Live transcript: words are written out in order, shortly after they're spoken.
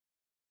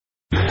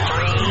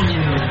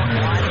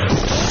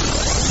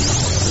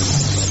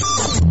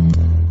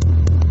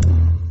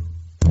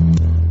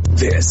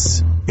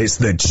This is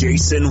the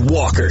Jason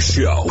Walker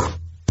Show.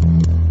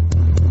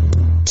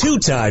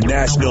 Two-time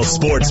National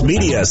Sports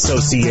Media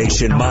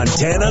Association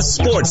Montana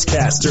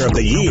Sportscaster of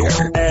the Year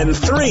and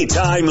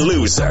three-time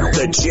loser,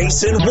 the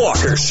Jason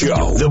Walker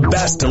Show. The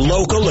best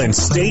local and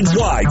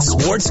statewide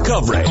sports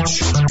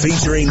coverage,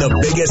 featuring the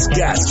biggest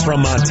guests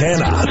from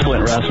Montana.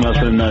 Flint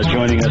Rasmussen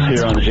joining us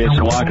here on the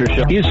Jason Walker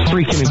Show. He's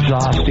freaking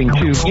exhausting,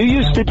 too. You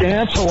used to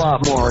dance a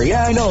lot more.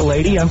 Yeah, I know,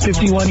 lady. I'm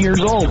 51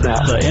 years old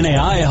now. The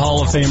NAI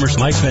Hall of Famer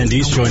Mike Van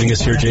Diest joining us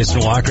here,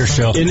 Jason Walker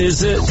Show. And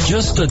is it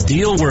just a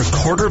deal where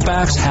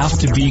quarterbacks have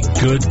to be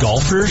good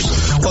golfers?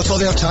 Well, that's all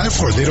they have time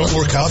for. They don't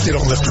work out. They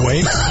don't lift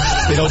weights.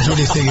 They don't do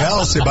anything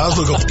else. They might as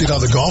well go get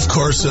on the golf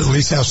course and at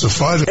least have some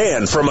fun.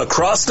 And from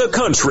across the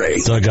country,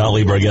 Doug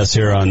Gottlieb, our guest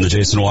here on the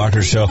Jason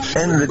Walker Show.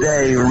 End of the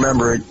day,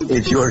 remember,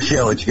 it's your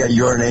show. It's got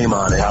your name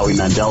on it. Howie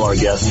Mandel, our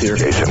guest here.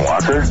 Jason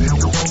Walker,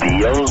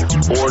 deal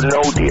or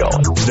no deal?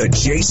 The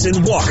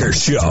Jason Walker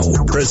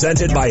Show,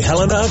 presented by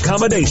Helena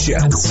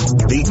Accommodations.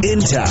 The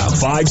in-town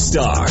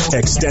 5-star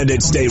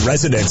extended stay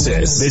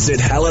residences.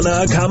 Visit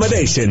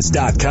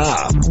HelenaAccommodations.com.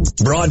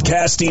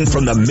 Broadcasting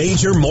from the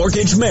Major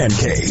Mortgage Man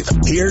Cave,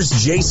 here's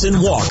Jason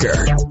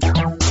Walker.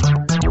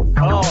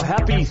 Oh,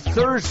 happy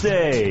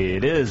Thursday.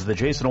 It is the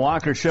Jason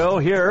Walker Show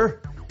here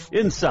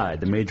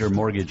inside the Major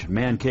Mortgage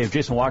Man Cave.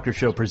 Jason Walker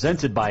Show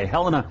presented by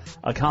Helena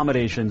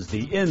Accommodations,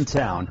 the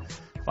in-town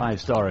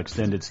 5-star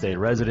extended stay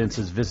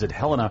residences. Visit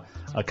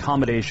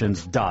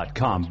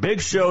HelenaAccommodations.com. Big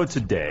show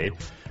today.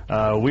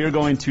 We are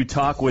going to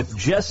talk with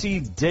Jesse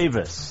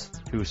Davis,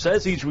 who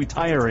says he's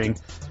retiring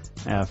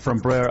from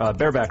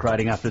bareback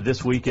riding after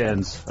this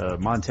weekend's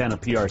Montana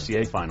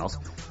PRCA finals.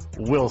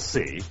 We'll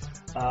see.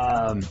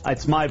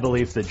 It's my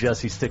belief that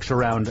Jesse sticks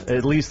around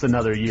at least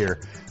another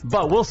year,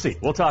 but we'll see.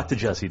 We'll talk to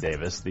Jesse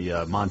Davis,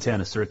 the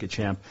Montana circuit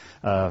champ,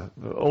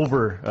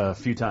 over a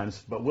few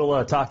times, but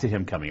we'll talk to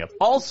him coming up.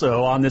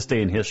 Also on this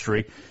day in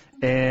history,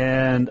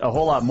 and a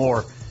whole lot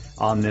more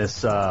on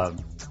this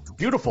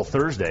beautiful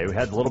Thursday. We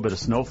had a little bit of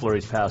snow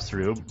flurries pass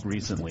through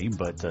recently,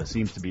 but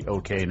seems to be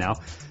okay now.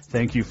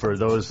 Thank you for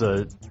those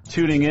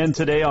tuning in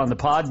today on the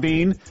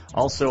Podbean,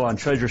 also on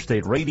Treasure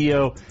State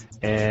Radio,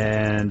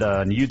 and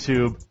on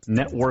YouTube,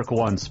 Network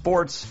One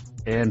Sports,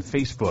 and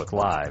Facebook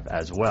Live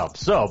as well.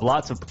 So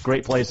lots of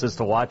great places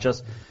to watch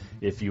us.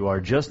 If you are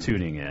just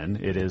tuning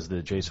in, it is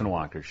the Jason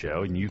Walker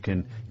Show, and you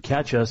can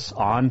catch us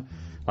on,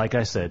 like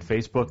I said,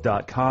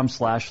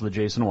 Facebook.com/The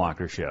Jason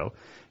Walker Show.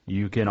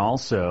 You can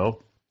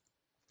also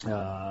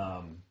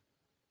follow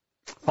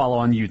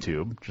on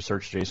YouTube. Just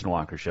search Jason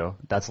Walker Show.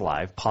 That's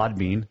live.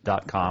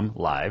 Podbean.com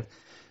live.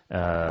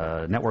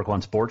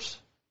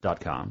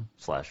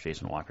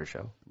 NetworkOneSports.com/Jason Walker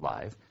Show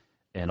live.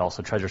 And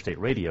also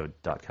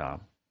TreasureStateRadio.com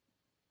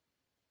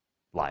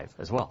live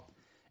as well.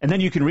 And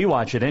then you can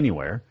rewatch it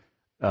anywhere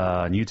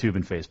on YouTube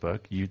and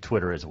Facebook,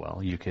 Twitter as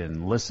well. You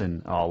can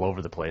listen all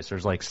over the place.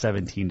 There's like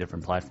 17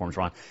 different platforms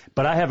we're on.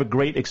 But I have a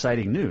great,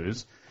 exciting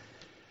news.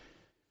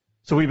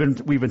 So we've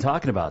been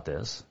talking about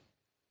this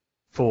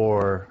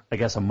for, I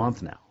guess, a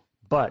month now.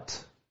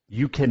 But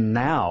you can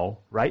now,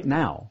 right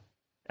now,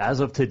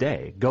 as of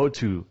today, go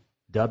to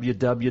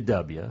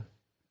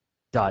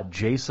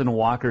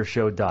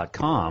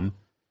www.jasonwalkershow.com,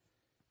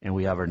 and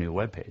we have our new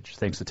webpage.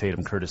 Thanks to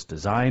Tatum Curtis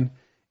Design.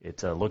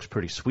 It looks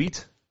pretty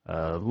sweet.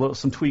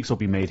 Some tweaks will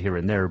be made here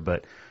and there,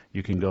 but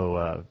you can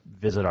go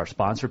visit our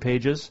sponsor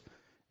pages.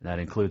 That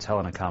includes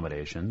Helena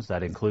Accommodations.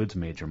 That includes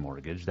Major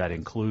Mortgage. That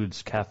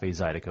includes Cafe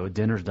Zydeco,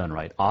 Dinner's Done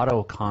Right,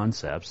 Auto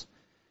Concepts,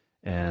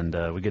 and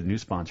we get a new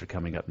sponsor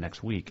coming up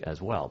next week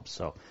as well.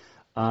 So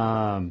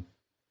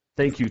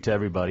thank you to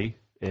everybody.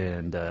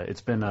 And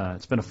it's been a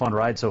fun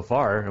ride so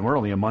far, and we're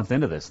only a month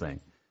into this thing.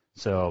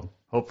 So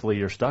hopefully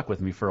you're stuck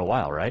with me for a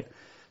while, right?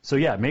 So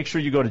yeah, make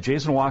sure you go to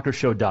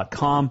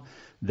JasonWalkerShow.com.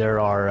 There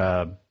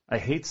are I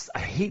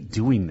hate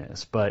doing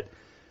this, but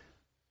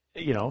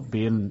you know,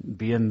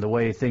 being the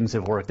way things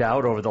have worked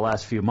out over the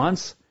last few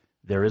months,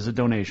 there is a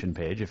donation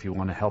page. If you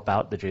want to help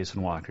out the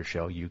Jason Walker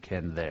Show, you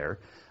can there.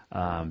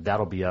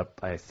 That'll be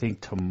up, I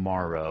think,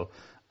 tomorrow.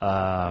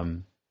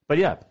 But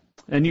yeah.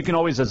 And you can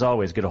always, as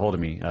always, get a hold of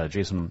me,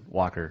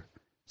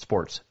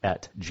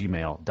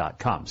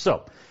 jasonwalkersports@gmail.com.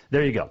 So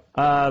there you go.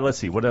 Let's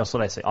see. What else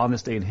did I say? On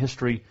this day in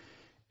history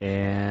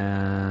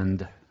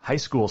and high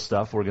school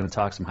stuff. We're going to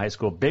talk some high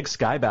school. Big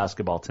Sky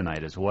basketball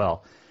tonight as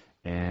well.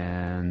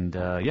 And,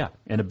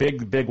 and a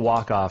big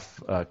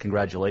walk-off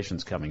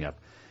congratulations coming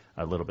up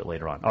a little bit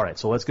later on. All right,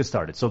 so let's get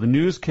started. So the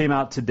news came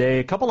out today,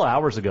 a couple of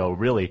hours ago,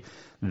 really,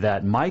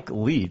 that Mike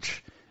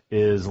Leach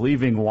is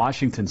leaving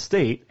Washington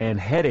State and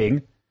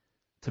heading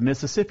to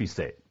Mississippi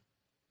State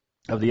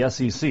of the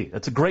SEC.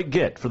 That's a great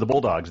get for the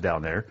Bulldogs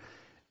down there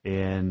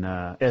in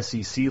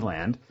SEC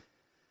land.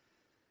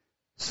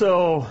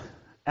 So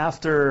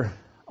after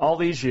all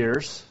these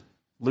years,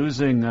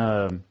 losing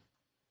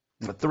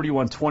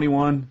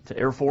 31-21 to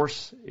Air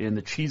Force in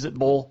the Cheez-It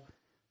Bowl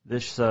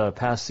this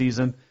past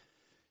season,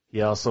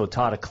 he also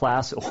taught a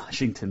class at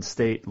Washington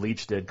State,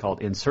 Leach did,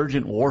 called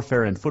Insurgent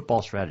Warfare and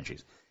Football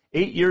Strategies.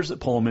 8 years at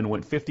Pullman,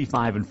 went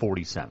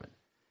 55-47.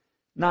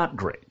 Not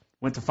great.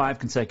 Went to 5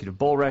 consecutive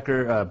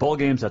bowl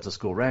games. That's a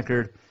school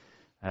record.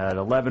 Had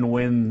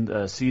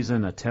 11-win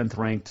season, a 10th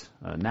ranked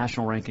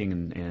national ranking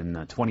in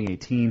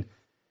 2018.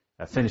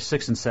 Finished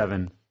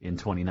 6-7 in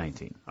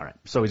 2019. All right,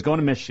 so he's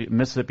going to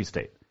Mississippi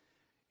State.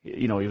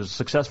 He was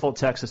successful at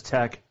Texas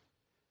Tech.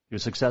 He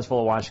was successful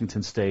at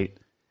Washington State,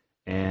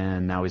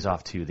 and now he's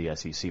off to the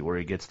SEC, where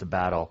he gets to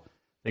battle.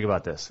 Think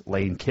about this: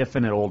 Lane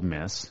Kiffin at Ole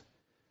Miss,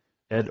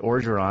 Ed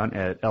Orgeron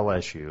at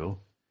LSU,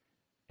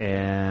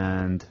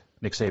 and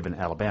Nick Saban at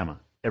Alabama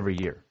every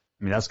year.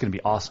 I mean, that's going to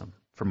be awesome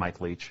for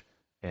Mike Leach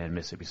and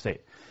Mississippi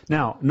State.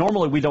 Now,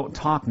 normally we don't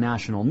talk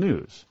national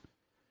news,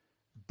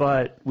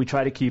 but we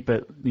try to keep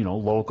it,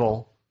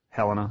 local,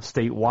 Helena,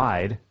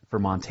 statewide for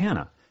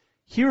Montana.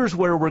 Here's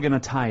where we're going to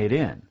tie it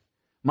in.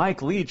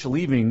 Mike Leach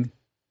leaving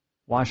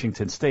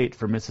Washington State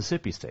for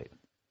Mississippi State.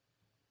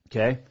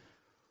 Okay?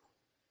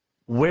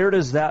 Where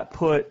does that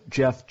put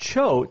Jeff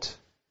Choate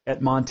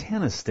at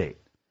Montana State?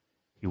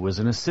 He was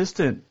an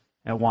assistant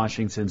at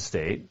Washington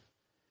State.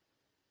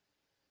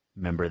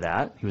 Remember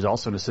that? He was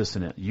also an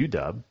assistant at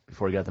UW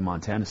before he got the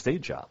Montana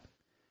State job.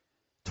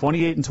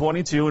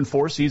 28-22 in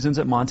 4 seasons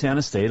at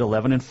Montana State,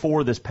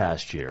 11-4 this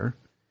past year.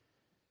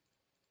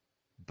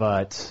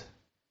 But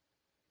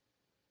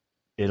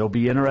it'll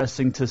be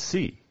interesting to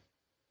see.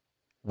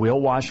 Will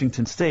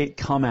Washington State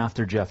come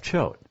after Jeff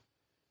Choate?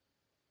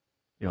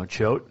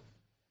 Choate,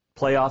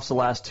 playoffs the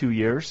last 2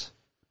 years,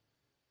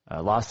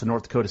 lost to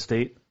North Dakota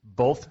State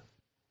both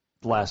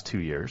the last 2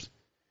 years,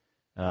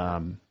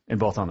 and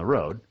both on the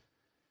road.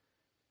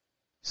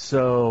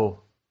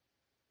 So,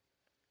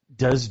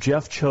 does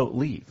Jeff Choate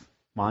leave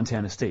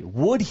Montana State?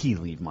 Would he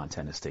leave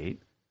Montana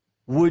State?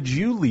 Would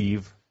you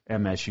leave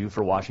MSU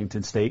for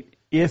Washington State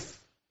if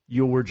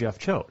you were Jeff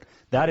Choate?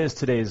 That is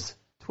today's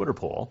Twitter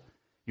poll.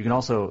 You can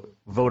also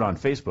vote on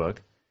Facebook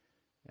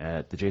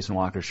at The Jason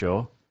Walker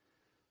Show,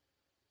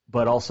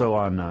 but also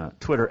on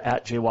Twitter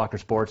at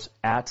JWalkerSports,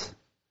 at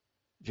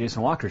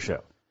Jason Walker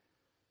Show.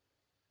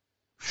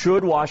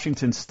 Should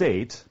Washington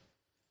State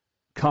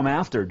come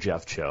after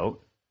Jeff Choate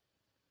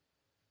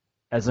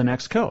as the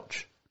next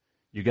coach?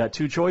 You got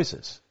 2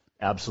 choices.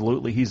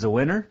 Absolutely, he's a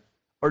winner,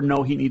 or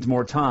no, he needs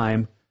more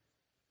time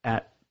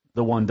at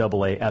the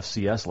 1AA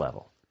FCS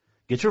level.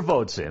 Get your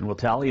votes in. We'll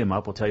tally them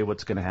up. We'll tell you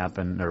what's going to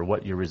happen or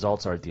what your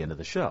results are at the end of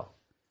the show.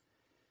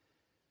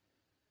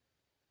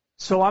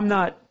 So I'm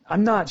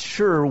not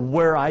sure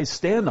where I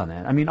stand on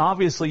that. I mean,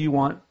 obviously you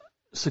want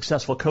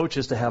successful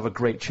coaches to have a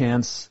great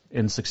chance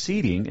in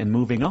succeeding and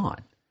moving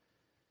on,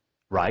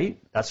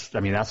 right? That's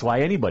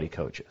why anybody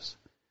coaches.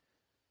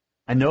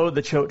 I know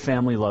the Choate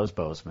family loves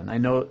Bozeman. I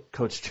know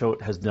Coach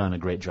Choate has done a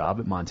great job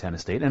at Montana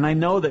State, and I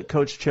know that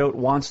Coach Choate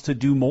wants to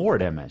do more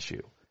at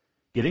MSU.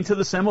 Getting to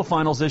the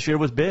semifinals this year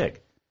was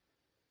big.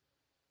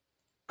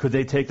 Could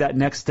they take that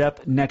next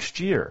step next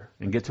year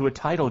and get to a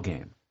title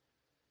game?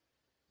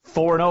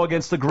 4-0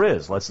 against the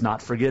Grizz. Let's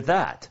not forget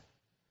that.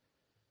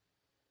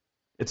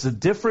 It's a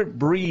different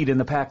breed in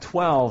the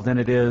Pac-12 than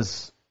it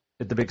is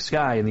at the Big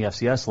Sky in the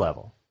FCS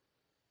level.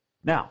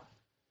 Now,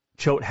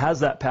 Choate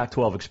has that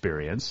Pac-12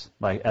 experience,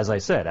 like as I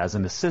said, as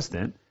an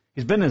assistant.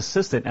 He's been an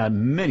assistant at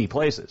many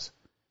places.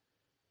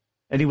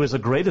 And he was a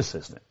great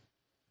assistant.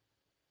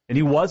 And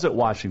he was at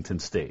Washington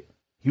State.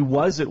 He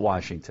was at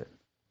Washington.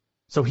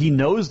 So he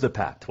knows the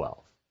Pac-12.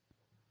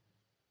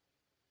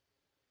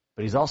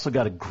 But he's also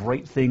got a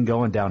great thing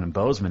going down in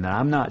Bozeman, and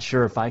I'm not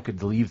sure if I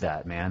could leave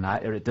that, man.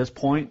 At this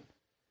point,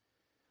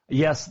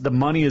 yes, the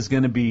money is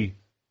going to be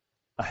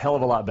a hell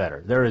of a lot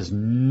better. There is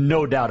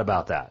no doubt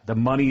about that. The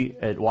money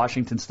at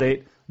Washington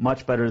State,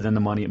 much better than the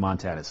money at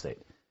Montana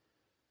State.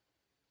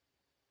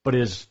 But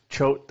is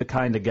Choate the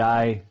kind of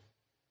guy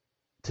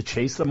to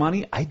chase the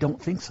money? I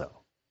don't think so.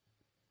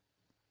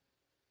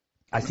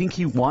 I think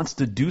he wants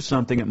to do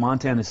something at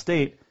Montana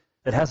State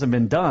that hasn't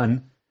been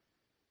done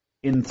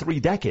in 3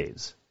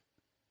 decades.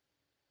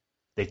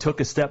 They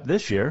took a step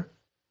this year.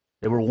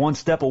 They were 1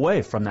 step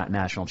away from that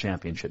national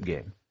championship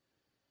game.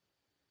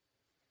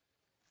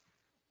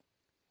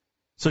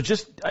 So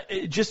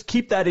just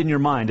keep that in your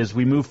mind as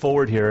we move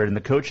forward here in the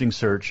coaching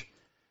search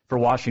for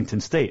Washington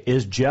State.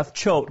 Is Jeff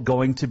Choate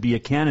going to be a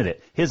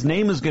candidate? His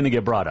name is going to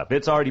get brought up.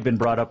 It's already been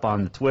brought up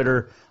on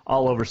Twitter,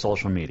 all over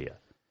social media.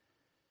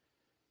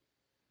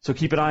 So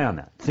keep an eye on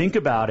that. Think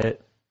about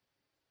it.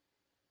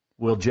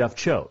 Will Jeff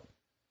Choate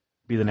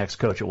be the next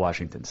coach at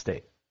Washington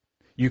State?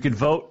 You can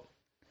vote.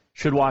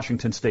 Should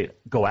Washington State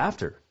go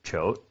after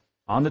Choate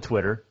on the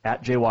Twitter,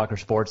 at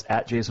JWalkerSports,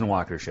 at Jason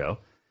Walker Show.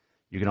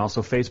 You can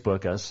also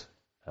Facebook us,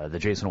 The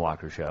Jason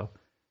Walker Show,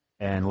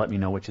 and let me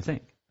know what you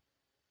think.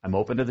 I'm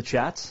open to the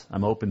chats.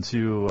 I'm open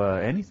to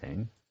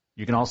anything.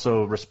 You can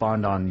also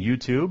respond on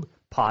YouTube,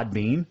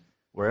 Podbean,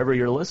 wherever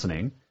you're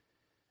listening,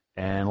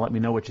 and let me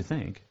know what you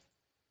think.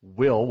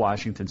 Will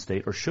Washington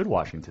State, or should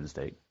Washington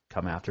State,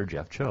 come after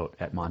Jeff Choate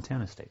at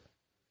Montana State?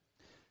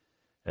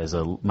 As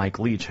a Mike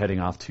Leach heading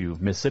off to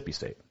Mississippi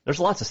State. There's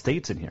lots of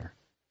states in here.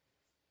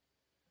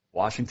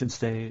 Washington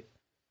State,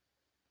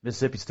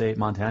 Mississippi State,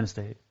 Montana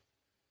State.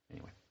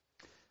 Anyway.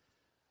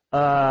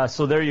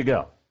 So there you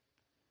go.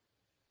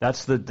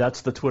 That's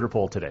the Twitter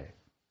poll today.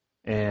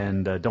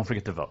 And don't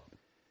forget to vote.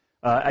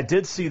 I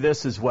did see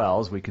this as well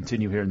as we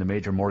continue here in the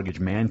Major Mortgage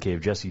Man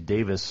Cave. Jesse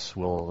Davis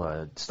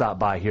will stop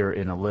by here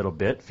in a little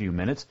bit, few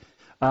minutes.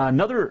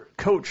 Another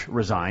coach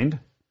resigned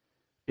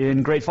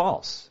in Great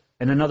Falls,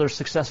 and another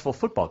successful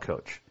football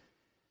coach.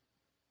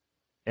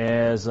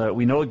 As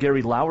we know,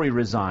 Gary Lowry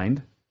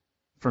resigned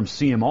from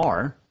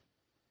CMR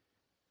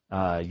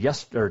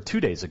 2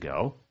 days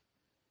ago,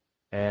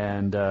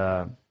 and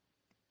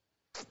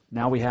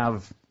now we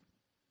have,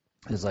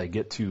 as I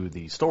get to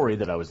the story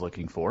that I was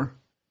looking for,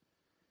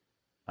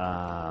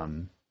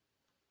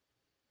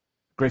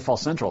 Great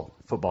Falls Central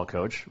football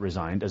coach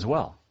resigned as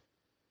well.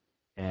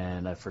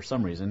 And for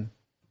some reason,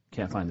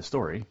 can't find the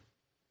story.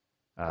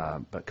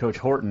 But Coach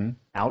Horton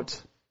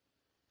out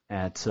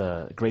at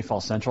Great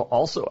Falls Central,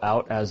 also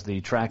out as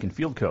the track and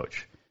field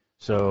coach.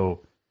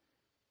 So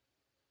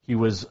he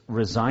was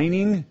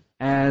resigning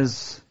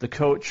as the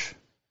coach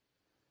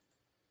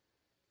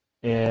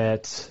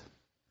at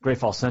Great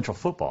Falls Central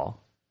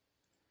football,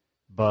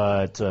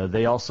 but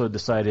they also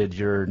decided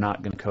you're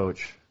not going to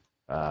coach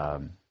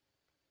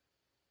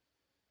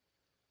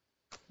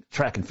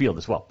track and field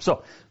as well.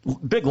 So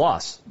big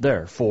loss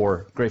there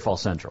for Great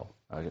Falls Central.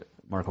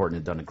 Mark Horton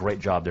had done a great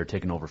job there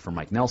taking over for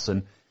Mike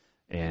Nelson,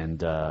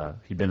 and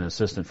he'd been an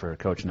assistant for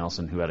Coach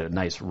Nelson, who had a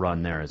nice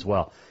run there as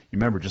well. You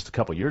remember just a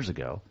couple years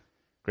ago,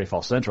 Great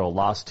Falls Central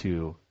lost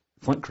to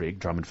Flint Creek,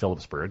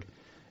 Drummond-Phillipsburg,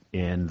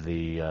 in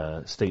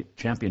the state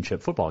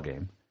championship football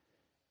game,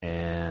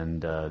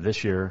 and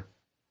this year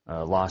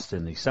lost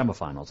in the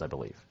semifinals, I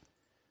believe.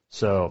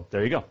 So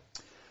there you go.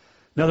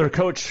 Another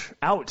coach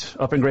out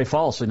up in Great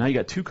Falls, so now you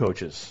got two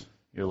coaches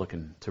you're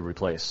looking to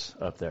replace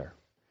up there.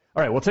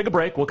 All right, we'll take a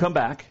break. We'll come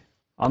back.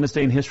 On this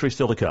day in history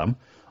still to come.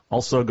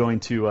 Also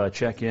going to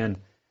check in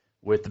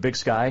with the Big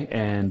Sky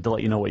and to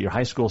let you know what your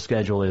high school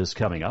schedule is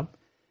coming up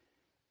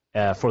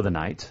for the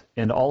night.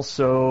 And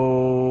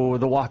also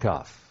the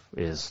walk-off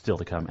is still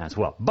to come as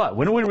well. But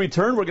when we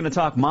return, we're going to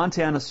talk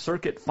Montana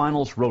Circuit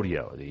Finals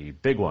Rodeo, the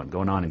big one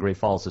going on in Great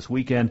Falls this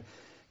weekend.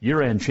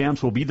 Year-end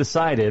champs will be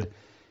decided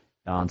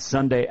on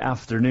Sunday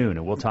afternoon.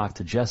 And we'll talk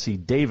to Jesse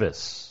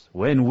Davis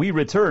when we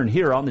return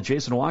here on the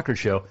Jason Walker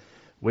Show,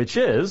 which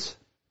is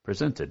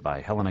presented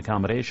by Helen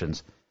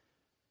Accommodations,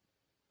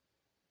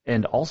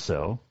 and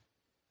also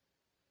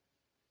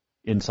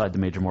inside the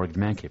Major Mortgage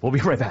Man Cave. We'll be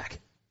right back.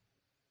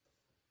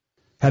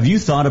 Have you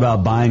thought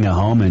about buying a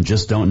home and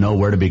just don't know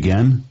where to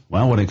begin?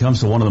 Well, when it comes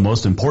to one of the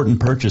most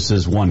important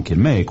purchases one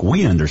can make,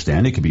 we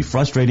understand it can be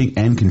frustrating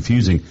and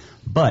confusing,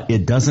 but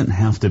it doesn't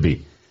have to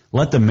be.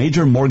 Let the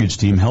Major Mortgage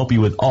team help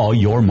you with all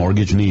your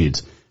mortgage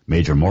needs.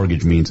 Major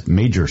Mortgage means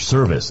major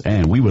service,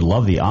 and we would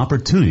love the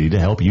opportunity to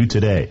help you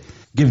today.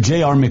 Give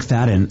J.R.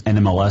 McFadden,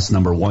 NMLS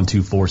number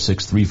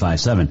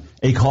 1246357,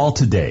 a call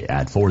today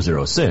at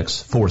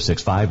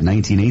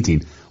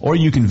 406-465-1918, or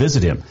you can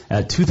visit him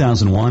at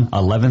 2001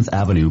 11th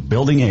Avenue,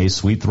 Building A,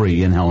 Suite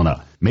 3 in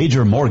Helena.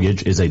 Major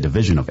Mortgage is a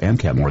division of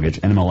AMCAP Mortgage,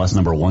 NMLS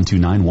number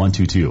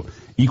 129122,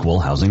 equal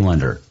housing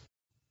lender.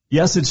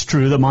 Yes, it's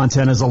true that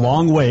Montana is a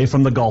long way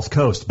from the Gulf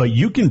Coast, but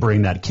you can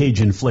bring that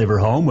Cajun flavor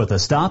home with a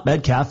stop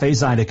at Cafe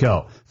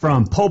Zydeco.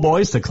 From po'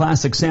 boys to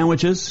classic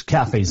sandwiches,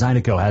 Cafe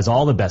Zydeco has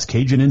all the best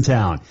Cajun in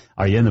town.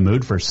 Are you in the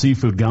mood for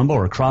seafood gumbo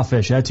or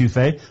crawfish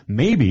etouffee?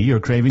 Maybe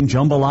you're craving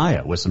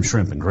jambalaya with some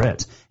shrimp and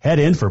grits. Head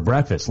in for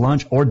breakfast,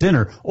 lunch, or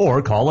dinner,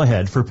 or call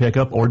ahead for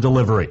pickup or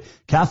delivery.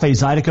 Cafe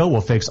Zydeco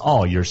will fix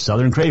all your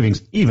southern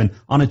cravings, even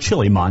on a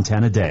chilly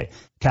Montana day.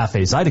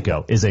 Cafe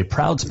Zydeco is a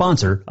proud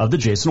sponsor of the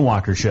Jason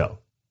Walker Show.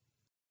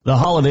 The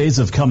holidays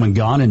have come and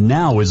gone, and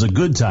now is a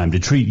good time to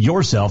treat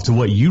yourself to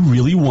what you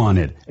really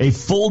wanted. A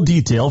full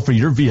detail for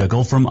your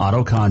vehicle from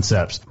Auto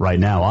Concepts. Right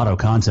now, Auto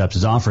Concepts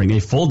is offering a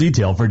full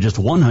detail for just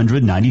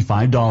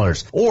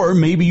 $195. Or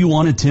maybe you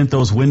want to tint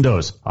those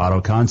windows.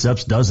 Auto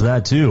Concepts does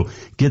that too.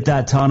 Get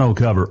that tonneau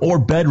cover or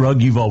bed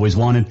rug you've always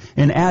wanted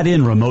and add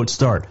in remote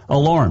start,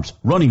 alarms,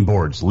 running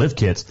boards, lift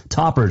kits,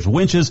 toppers,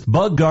 winches,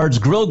 bug guards,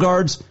 grill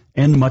guards,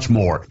 and much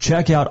more.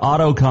 Check out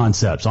Auto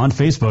Concepts on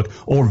Facebook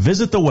or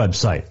visit the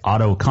website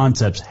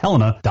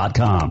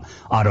autoconceptshelena.com.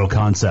 Auto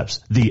Concepts,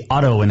 the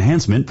auto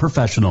enhancement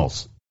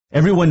professionals.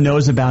 Everyone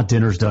knows about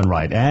Dinner's Done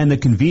Right and the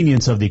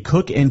convenience of the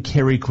cook and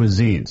carry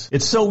cuisines.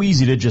 It's so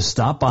easy to just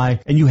stop by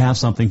and you have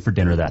something for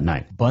dinner that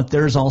night. But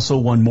there's also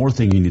one more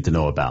thing you need to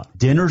know about.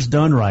 Dinner's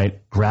Done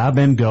Right Grab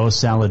and Go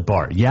Salad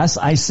Bar. Yes,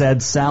 I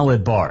said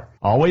salad bar.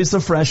 Always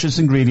the freshest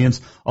ingredients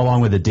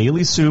along with a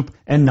daily soup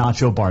and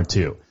nacho bar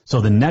too. So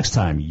the next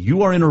time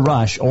you are in a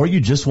rush or you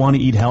just want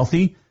to eat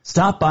healthy,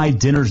 stop by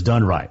Dinner's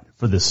Done Right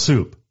for the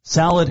soup,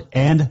 salad,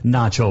 and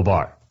nacho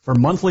bar. For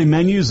monthly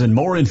menus and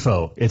more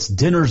info, it's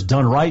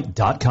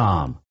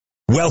dinnersdoneright.com.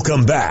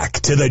 Welcome back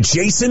to the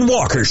Jason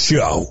Walker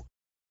Show.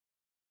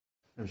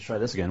 Let's try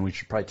this again. We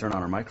should probably turn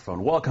on our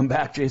microphone. Welcome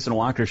back, Jason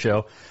Walker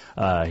Show,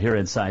 here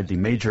inside the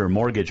Major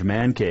Mortgage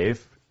Man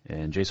Cave.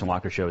 And Jason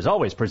Walker Show is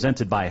always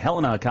presented by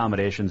Helena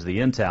Accommodations, the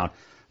in-town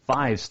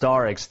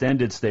 5-star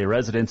extended stay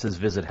residences.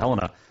 Visit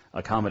Helena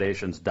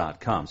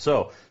HelenaAccommodations.com.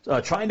 So,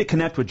 trying to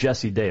connect with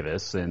Jesse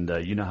Davis, and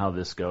you know how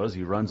this goes.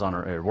 He works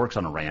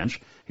on a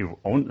ranch. Him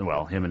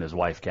and his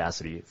wife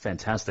Cassidy,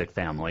 fantastic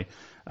family,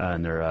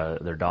 and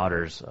their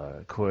daughters,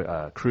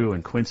 Crew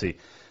and Quincy.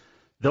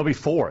 They'll be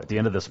 4 at the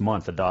end of this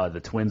month.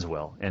 The twins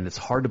will, and it's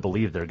hard to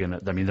believe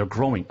they're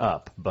growing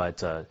up.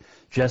 But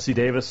Jesse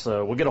Davis,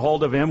 we'll get a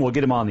hold of him. We'll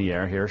get him on the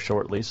air here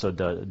shortly. So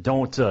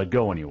don't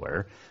go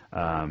anywhere.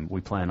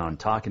 We plan on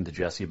talking to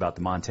Jesse about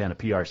the Montana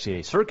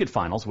PRCA Circuit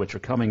Finals, which are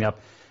coming up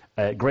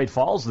at Great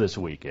Falls this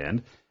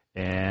weekend,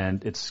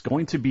 and it's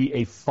going to be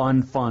a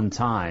fun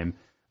time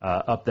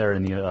up there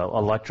in the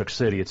Electric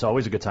City. It's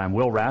always a good time.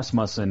 Will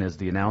Rasmussen is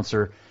the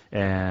announcer,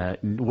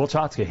 and we'll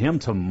talk to him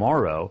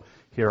tomorrow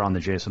here on the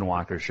Jason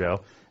Walker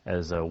Show,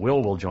 as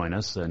Will join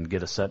us and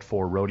get us set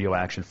for rodeo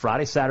action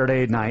Friday,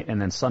 Saturday night,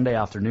 and then Sunday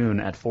afternoon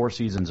at Four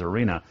Seasons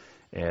Arena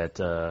at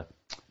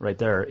right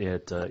there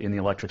in the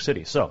Electric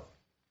City. So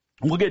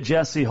we'll get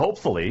Jesse.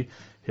 Hopefully,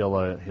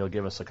 he'll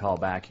give us a call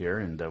back here,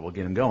 and we'll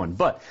get him going.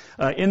 But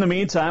in the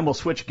meantime, we'll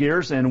switch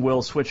gears and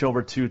we'll switch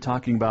over to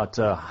talking about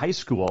high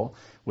school,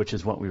 which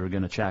is what we were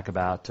going to chat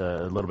about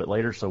a little bit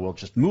later. So we'll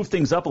just move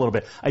things up a little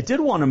bit. I did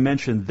want to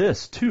mention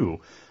this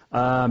too.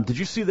 Did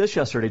you see this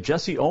yesterday?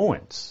 Jesse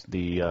Owens,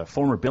 the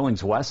former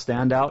Billings West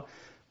standout,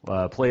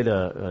 played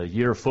a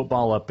year of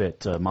football up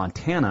at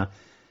Montana,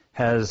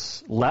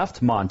 has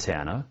left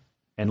Montana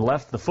and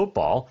left the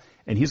football,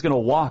 and he's going to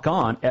walk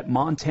on at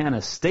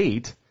Montana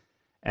State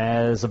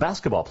as a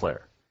basketball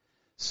player.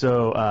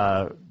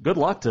 So good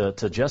luck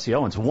to Jesse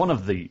Owens, one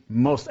of the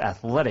most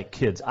athletic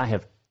kids I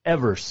have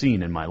ever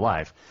seen in my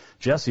life.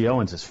 Jesse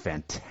Owens is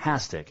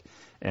fantastic,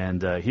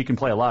 and he can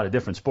play a lot of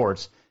different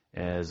sports,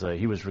 as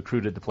he was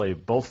recruited to play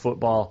both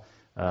football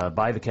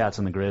by the Cats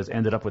and the Grizz,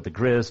 ended up with the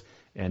Grizz,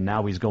 and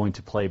now he's going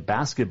to play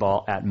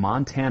basketball at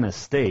Montana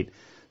State.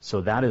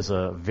 So that is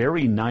a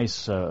very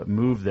nice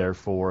move there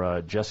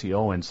for Jesse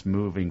Owens,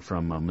 moving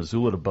from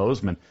Missoula to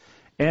Bozeman.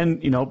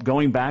 And,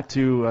 going back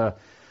to,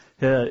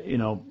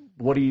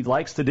 what he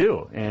likes to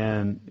do.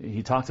 And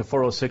he talked to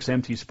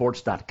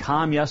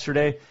 406mtsports.com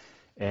yesterday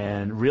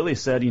and really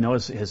said,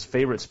 his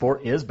favorite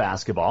sport is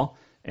basketball.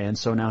 And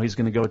so now he's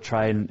going to go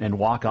try and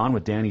walk on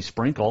with Danny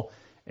Sprinkle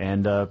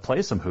and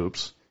play some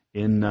hoops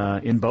in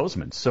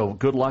Bozeman. So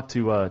good luck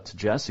to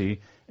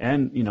Jesse.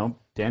 And,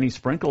 Danny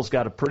Sprinkle's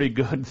got a pretty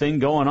good thing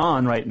going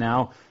on right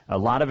now. A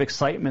lot of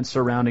excitement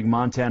surrounding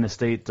Montana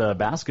State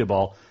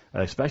basketball,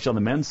 especially on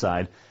the men's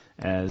side,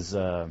 as,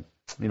 the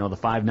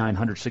 5'9",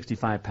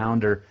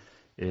 165-pounder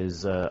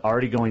is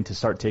already going to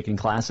start taking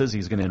classes.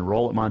 He's going to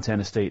enroll at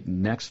Montana State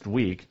next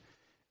week,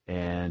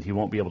 and he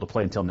won't be able to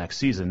play until next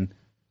season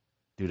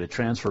due to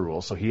transfer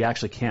rules. So he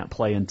actually can't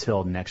play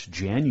until next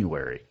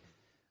January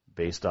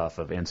based off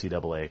of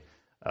NCAA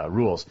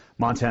rules.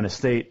 Montana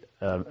State,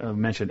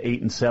 mentioned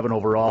 8-7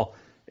 overall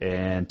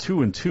and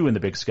 2-2 in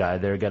the Big Sky.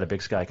 They've got a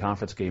Big Sky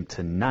Conference game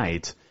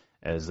tonight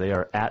as they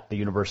are at the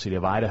University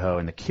of Idaho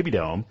in the Kibbie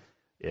Dome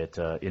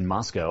in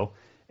Moscow.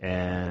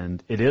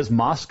 And it is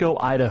Moscow,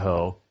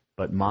 Idaho,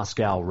 but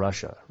Moscow,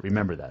 Russia.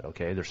 Remember that,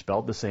 okay? They're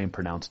spelled the same,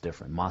 pronounced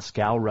different.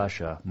 Moscow,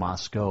 Russia,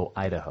 Moscow,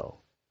 Idaho.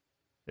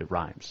 It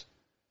rhymes.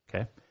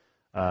 Okay,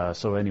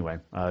 so anyway,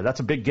 that's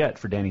a big get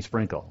for Danny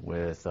Sprinkle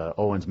with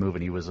Owens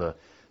moving. He was a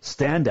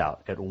standout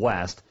at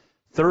West,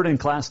 third in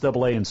Class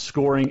AA in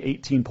scoring,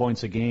 18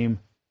 points a game,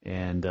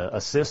 and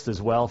assist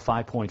as well,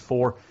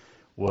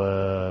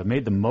 5.4.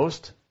 Made the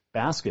most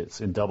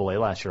baskets in AA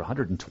last year,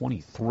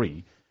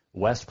 123.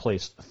 West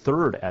placed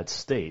third at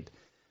state.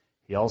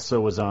 He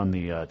also was on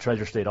the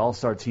Treasure State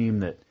All-Star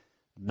team that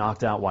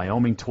knocked out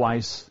Wyoming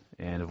twice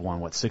and have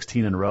won,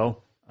 16 in a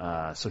row.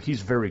 So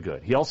he's very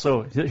good. He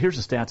also,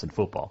 here's the stats in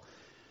football.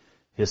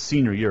 His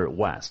senior year at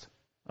West,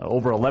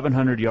 over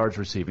 1,100 yards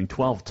receiving,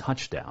 12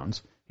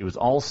 touchdowns. He was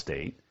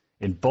all-state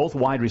in both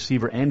wide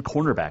receiver and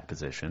cornerback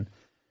position.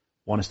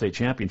 Won a state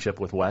championship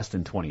with West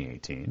in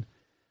 2018.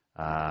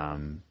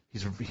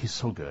 He's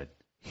so good.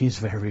 He's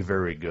very,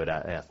 very good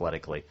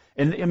athletically.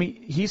 And,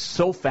 he's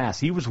so fast.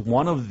 He was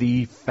one of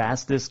the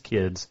fastest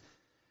kids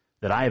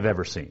that I have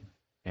ever seen.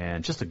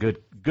 And just a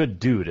good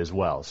dude as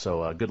well.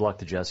 So good luck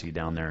to Jesse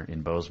down there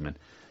in Bozeman.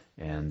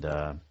 And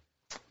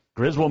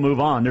Grizz will move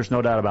on. There's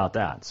no doubt about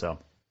that. So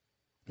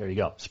there you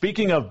go.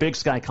 Speaking of Big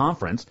Sky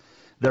Conference,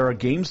 there are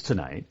games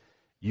tonight.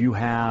 You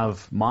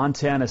have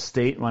Montana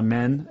State, my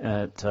men,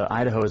 at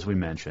Idaho, as we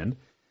mentioned.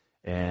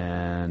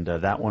 And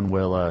that one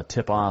will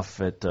tip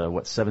off at,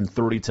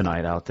 7:30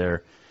 tonight out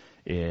there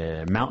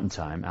in Mountain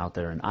Time out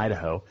there in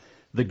Idaho.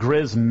 The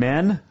Grizz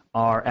men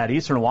are at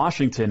Eastern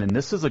Washington, and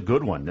this is a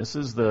good one. This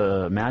is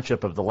the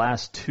matchup of the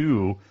last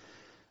two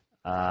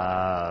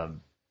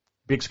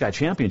Big Sky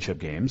Championship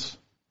games,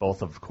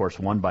 both, of course,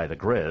 won by the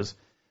Grizz.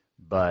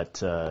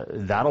 But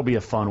that'll be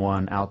a fun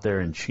one out there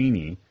in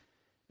Cheney,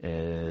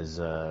 is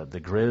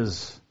the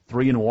Grizz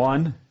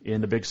 3-1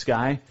 in the Big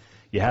Sky.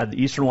 You had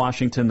Eastern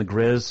Washington, the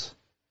Grizz,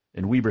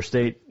 and Weber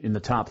State in the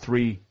top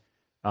three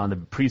on the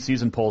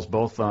preseason polls,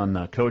 both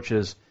on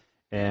coaches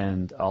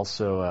and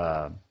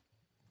also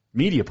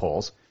media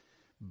polls.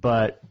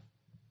 But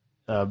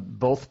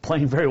both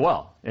playing very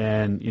well.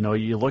 And,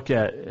 you look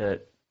at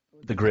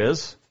the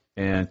Grizz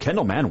and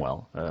Kendall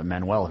Manuel,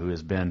 who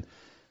has been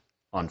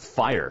on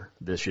fire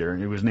this year, and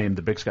he was named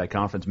the Big Sky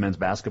Conference Men's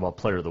Basketball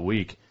Player of the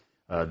Week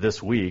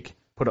this week,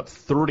 put up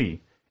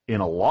 30 in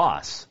a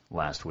loss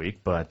last week,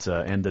 but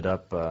ended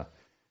up,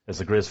 as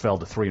the Grizz fell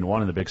to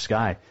 3-1 in the Big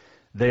Sky.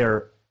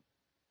 They're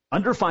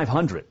under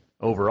 500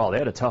 overall. They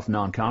had a tough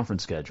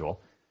non-conference schedule.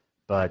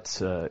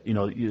 But,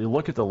 you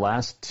look at the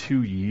last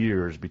 2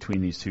 years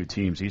between these two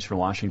teams, Eastern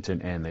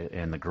Washington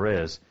and the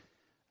Grizz,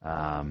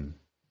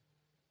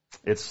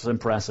 it's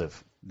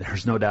impressive.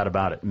 There's no doubt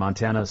about it.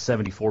 Montana,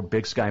 74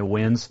 Big Sky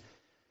wins,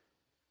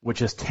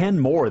 which is 10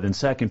 more than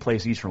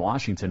second-place Eastern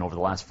Washington over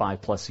the last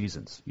 5+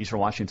 seasons. Eastern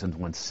Washington's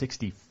won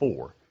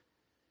 64,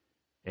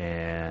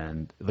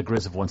 and the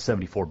Grizz have won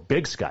 74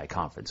 Big Sky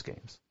conference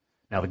games.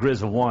 Now, the Grizz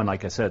have won,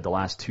 like I said, the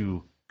last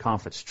 2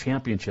 conference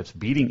championships,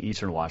 beating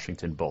Eastern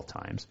Washington both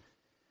times.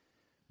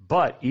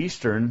 But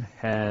Eastern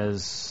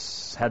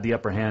has had the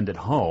upper hand at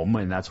home,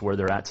 and that's where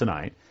they're at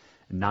tonight.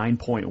 A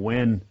 9-point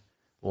win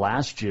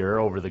last year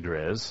over the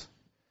Grizz,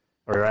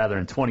 or rather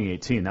in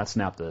 2018. That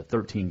snapped a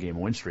 13-game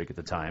win streak at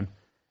the time.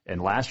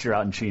 And last year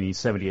out in Cheney,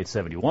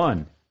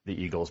 78-71, the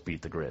Eagles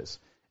beat the Grizz.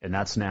 And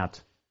that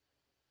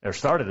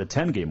started a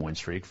 10-game win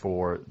streak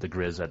for the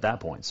Grizz at that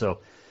point. So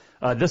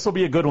this will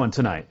be a good one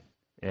tonight,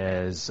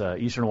 as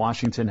Eastern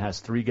Washington has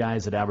 3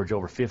 guys that average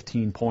over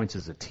 15 points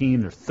as a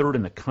team. They're third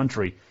in the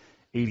country,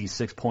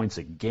 86 points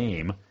a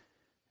game,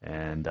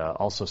 and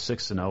also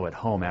 6-0 at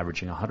home,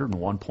 averaging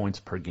 101 points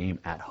per game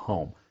at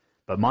home.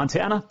 But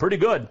Montana, pretty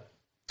good.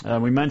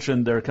 We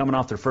mentioned they're coming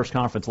off their first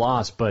conference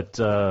loss, but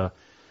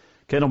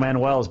Kendall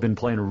Manuel has been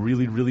playing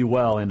really, really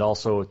well, and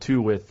also,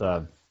 too, with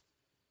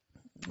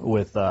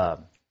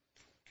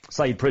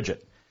Saeed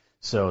Pridgett.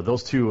 So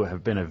those two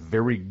have been a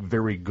very,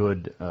 very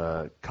good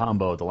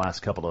combo the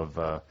last couple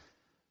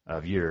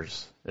of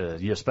years,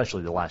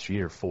 especially the last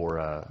year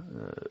for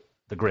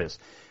the Grizz.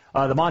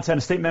 The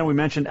Montana State men we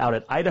mentioned out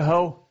at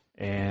Idaho,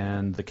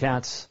 and the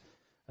Cats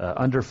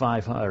over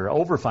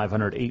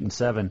 500,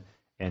 8-7,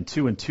 and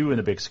 2-2 in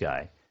the Big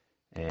Sky,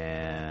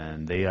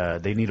 and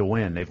they need a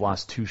win. They've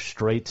lost 2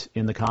 straight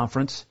in the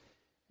conference,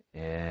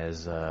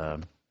 as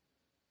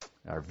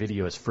our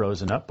video is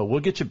frozen up, but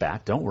we'll get you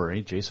back. Don't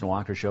worry. Jason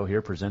Walker Show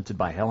here, presented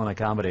by Helena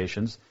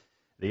Accommodations,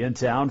 the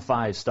in-town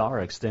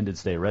 5-star extended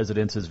stay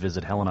residences.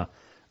 Visit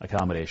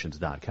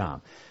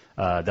HelenaAccommodations.com.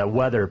 That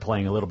weather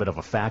playing a little bit of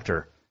a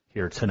factor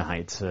here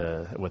tonight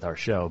with our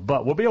show,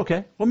 but we'll be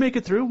okay. We'll make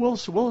it through. We'll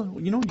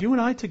you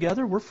and I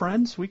together, we're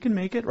friends. We can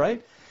make it,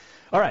 right?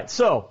 All right.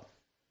 So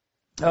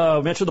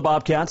we mentioned the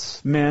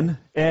Bobcats men,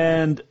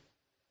 and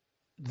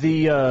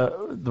the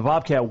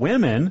Bobcat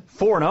women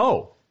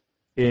 4-0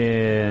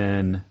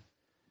 in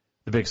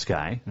the Big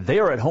Sky. They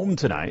are at home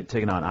tonight,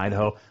 taking on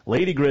Idaho.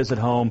 Lady Grizz at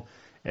home,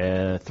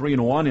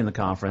 3-1 in the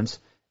conference,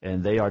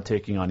 and they are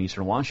taking on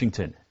Eastern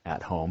Washington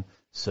at home.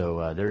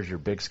 So there's your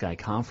Big Sky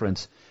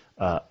Conference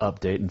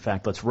update. In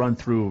fact, let's run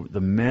through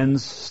the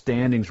men's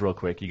standings real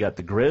quick. You got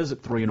the Grizz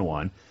at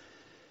 3-1,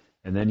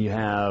 and then you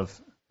have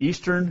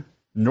Eastern,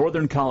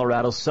 Northern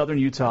Colorado, Southern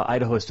Utah,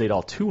 Idaho State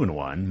all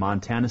 2-1.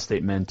 Montana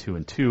State men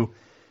 2-2.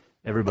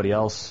 Everybody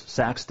else,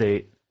 Sac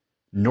State,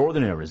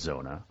 Northern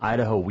Arizona,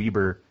 Idaho,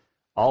 Weber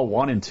all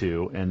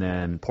 1-2, and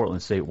then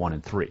Portland State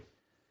 1-3.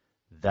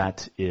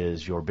 That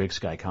is your Big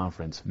Sky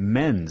Conference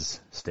men's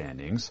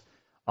standings.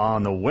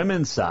 On the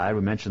women's side,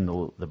 we mentioned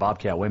the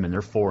Bobcat women. They're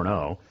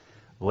 4-0.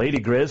 Lady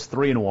Grizz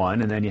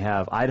 3-1, and then you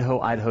have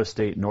Idaho, Idaho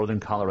State, Northern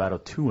Colorado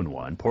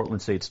 2-1.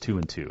 Portland State's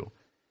 2-2,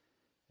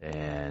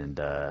 and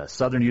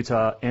Southern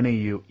Utah,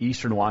 NAU,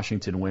 Eastern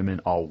Washington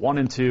women all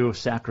 1-2.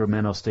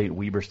 Sacramento State,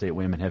 Weber State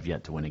women have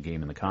yet to win a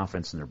game in the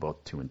conference, and they're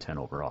both 2-10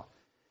 overall.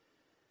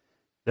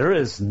 There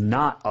is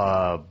not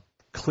a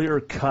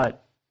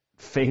clear-cut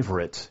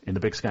favorite in the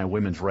Big Sky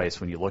women's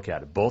race when you look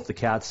at it. Both the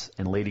Cats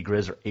and Lady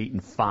Grizz are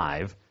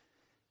 8-5.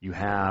 You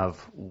have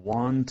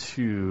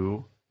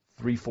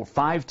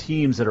 5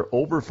 teams that are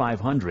over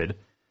 500,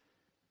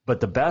 but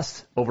the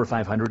best over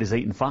 500 is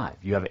 8-5.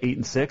 You have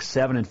 8-6,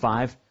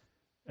 7-5,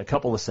 a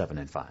couple of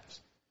 7-5s,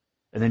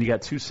 and then you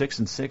got 2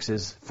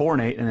 6-6s,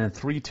 4-8, and then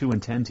 3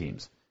 2-10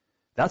 teams.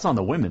 That's on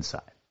the women's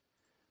side.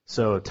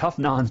 So tough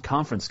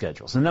non-conference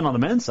schedules. And then on the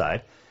men's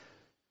side,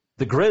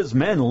 the Grizz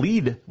men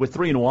lead with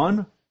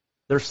 3-1.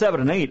 They're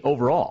 7-8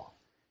 overall.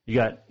 You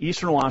got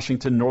Eastern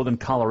Washington, Northern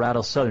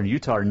Colorado, Southern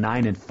Utah are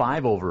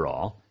 9-5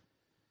 overall.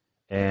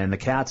 And the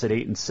Cats at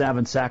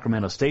 8-7,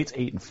 Sacramento State's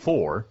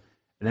 8-4,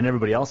 and then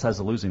everybody else has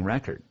a losing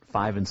record: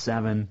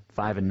 5-7,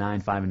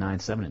 5-9, 5-9,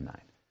 7-9.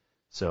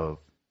 So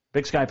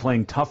Big Sky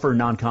playing tougher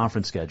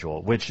non-conference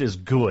schedule, which is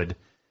good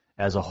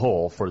as a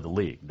whole for the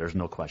league. There's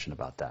no question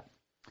about that.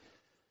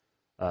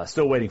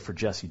 Still waiting for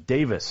Jesse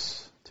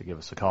Davis to give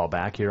us a call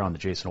back here on the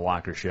Jason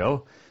Walker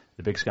Show.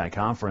 The Big Sky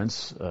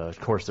Conference, of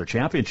course, their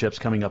championships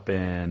coming up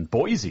in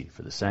Boise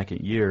for the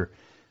second year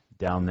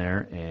down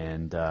there,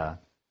 and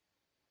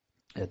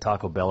at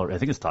Taco Bell, I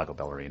think it's Taco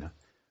Bell Arena,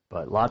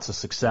 but lots of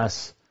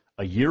success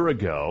a year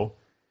ago,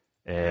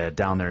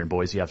 down there in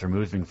Boise after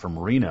moving from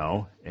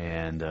Reno,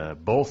 and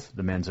both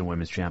the men's and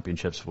women's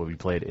championships will be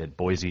played at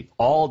Boise.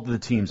 All the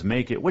teams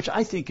make it, which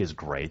I think is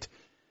great.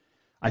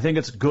 I think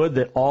it's good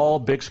that all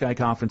Big Sky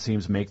Conference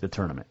teams make the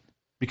tournament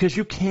because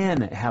you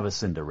can have a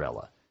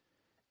Cinderella,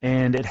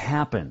 and it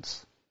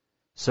happens.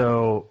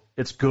 So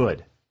it's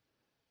good.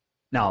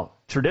 Now,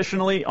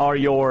 traditionally, are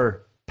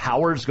your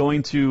powers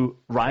going to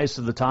rise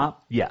to the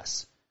top?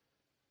 Yes.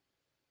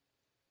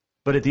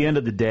 But at the end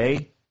of the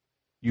day,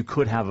 you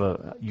could have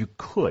a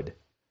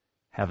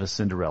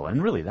Cinderella,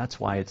 and really that's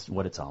why it's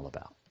what it's all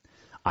about,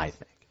 I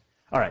think.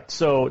 All right,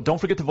 so don't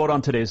forget to vote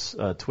on today's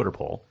Twitter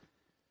poll.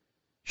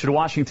 Should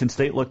Washington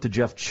State look to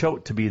Jeff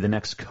Choate to be the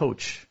next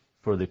coach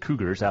for the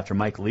Cougars after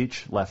Mike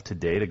Leach left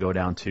today to go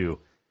down to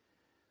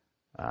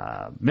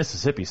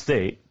Mississippi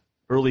State?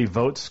 Early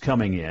votes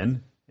coming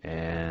in,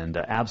 and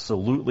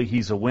absolutely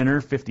he's a winner,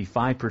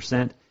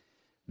 55%.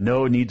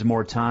 No, needs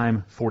more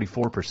time,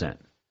 44%.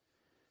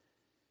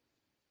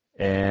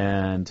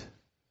 And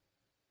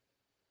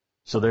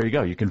so there you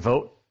go. You can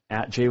vote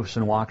at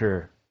Jason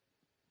Walker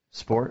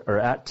Sport or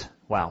at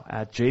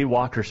J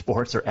Walker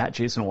Sports or at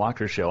Jason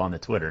Walker Show on the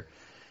Twitter.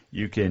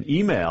 You can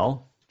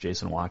email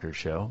Jason Walker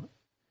Show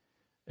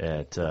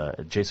at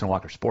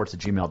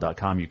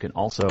jasonwalkersports@gmail.com. You can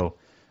also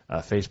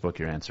Facebook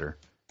your answer.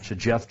 Should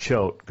Jeff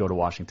Choate go to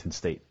Washington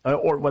State?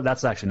 Well,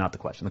 that's actually not the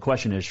question. The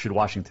question is, should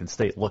Washington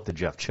State look to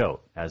Jeff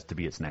Choate as to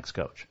be its next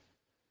coach?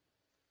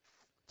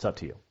 It's up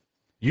to you.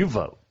 You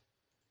vote.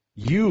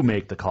 You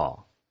make the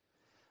call.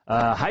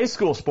 High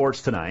school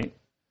sports tonight.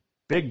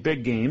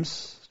 Big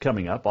games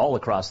coming up all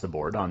across the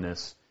board on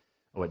this,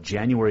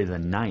 January the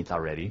 9th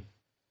already.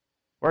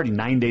 We're already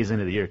 9 days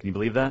into the year. Can you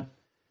believe that?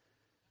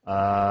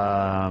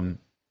 That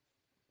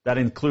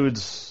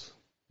includes,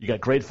 you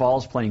got Great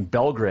Falls playing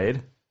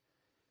Belgrade.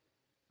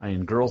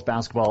 Girls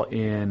basketball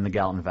in the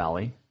Gallatin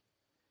Valley.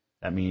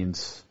 That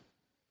means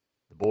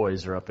the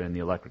boys are up in the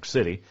Electric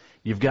City.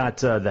 You've got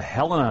the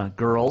Helena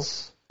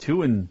girls,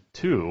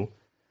 2-2,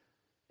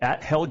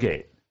 at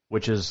Hellgate,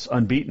 which is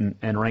unbeaten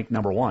and ranked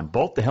number 1.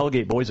 Both the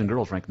Hellgate boys and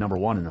girls ranked number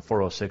 1 in the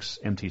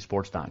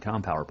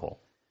 406mtsports.com power poll.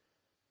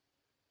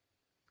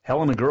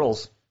 Helena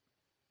girls,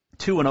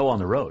 2-0 on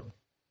the road,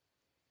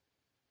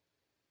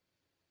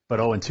 but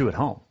 0-2 at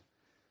home.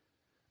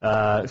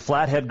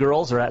 Flathead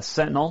girls are at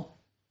Sentinel,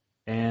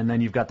 and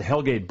then you've got the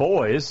Hellgate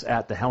boys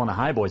at the Helena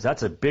High boys.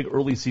 That's a big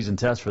early season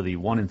test for the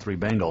 1-3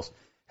 Bengals.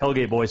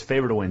 Hellgate boys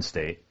favored to win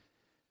state,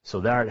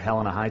 so they're at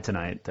Helena High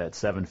tonight at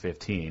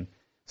 7:15.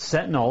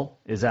 Sentinel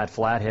is at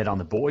Flathead on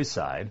the boys'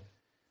 side.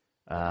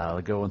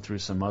 Going through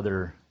some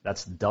other,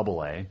 that's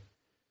double A.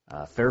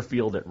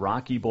 Fairfield at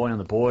Rocky Boy on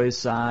the boys'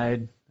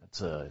 side.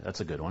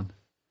 That's a good one.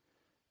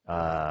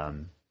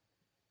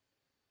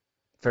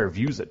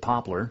 Fairview's at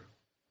Poplar.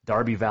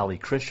 Darby Valley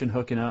Christian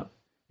hooking up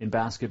in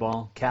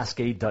basketball.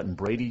 Cascade, Dutton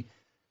Brady.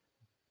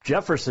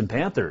 Jefferson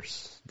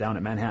Panthers down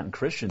at Manhattan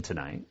Christian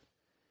tonight.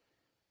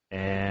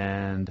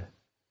 And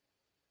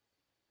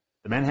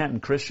the Manhattan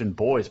Christian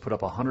boys put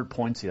up 100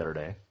 points the other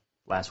day,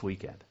 last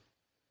weekend.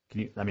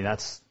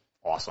 That's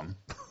awesome.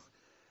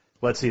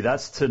 Let's see,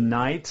 that's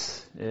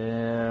tonight.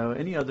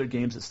 Any other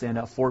games that stand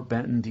out? Fort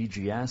Benton,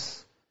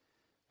 DGS.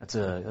 That's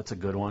a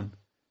good one.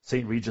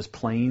 St. Regis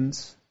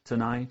Plains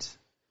tonight.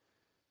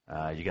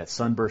 You got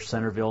Sunburst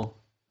Centerville.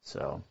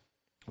 So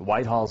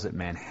Whitehall's at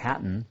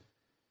Manhattan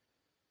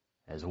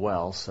as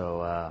well.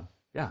 So,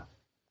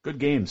 good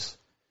games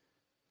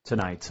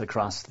tonight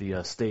across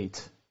the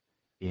state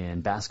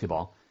in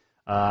basketball.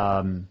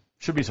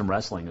 Should be some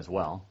wrestling as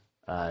well.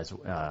 I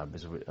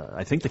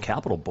think the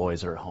Capital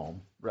boys are at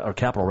home, or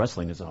Capital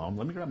Wrestling is at home.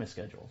 Let me grab my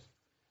schedules.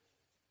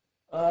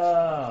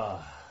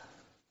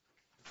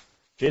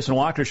 Jason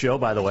Walker Show,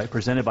 by the way,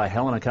 presented by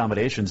Helena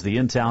Accommodations, the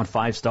in-town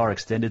 5-star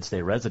extended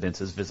stay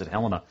residences. Visit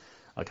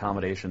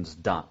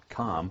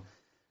HelenaAccommodations.com.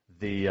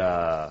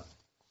 The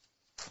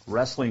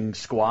wrestling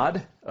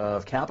squad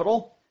of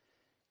Capital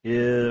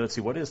is, let's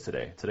see, what is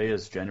today? Today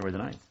is January the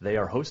 9th. They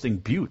are hosting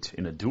Butte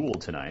in a duel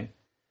tonight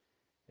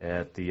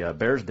at the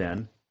Bears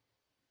Den.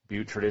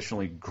 Butte,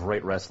 traditionally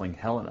great wrestling.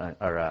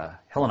 Helena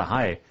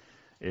High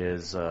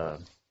is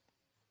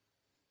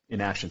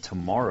in action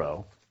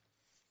tomorrow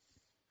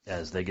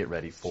as they get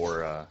ready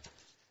for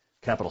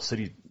Capital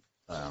City.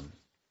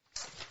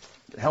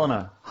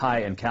 Helena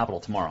High and Capital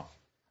tomorrow.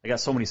 I got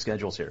so many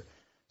schedules here.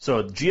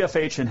 So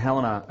GFH and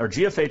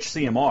GFH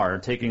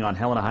CMR taking on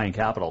Helena High and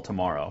Capital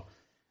tomorrow.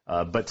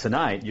 But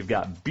tonight you've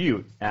got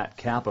Butte at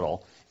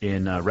Capital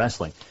in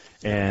wrestling.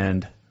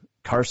 And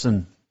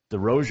Carson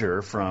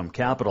DeRozier from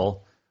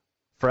Capital,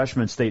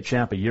 freshman state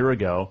champ a year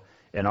ago,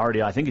 and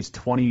already I think he's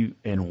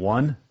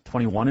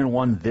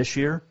 21-1 this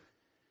year,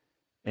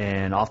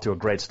 and off to a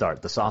great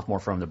start. The sophomore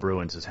from the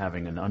Bruins is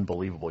having an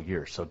unbelievable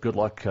year. So good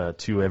luck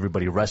to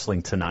everybody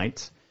wrestling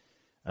tonight.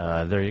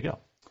 There you go.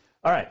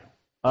 All right,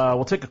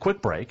 we'll take a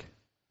quick break,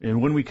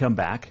 and when we come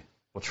back,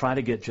 we'll try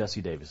to get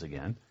Jesse Davis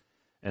again.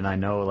 And I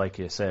know, like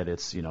you said,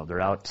 it's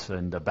they're out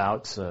and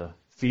about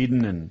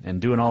feeding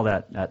and doing all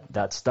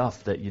that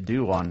stuff that you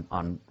do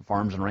on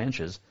farms and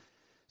ranches.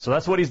 So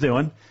that's what he's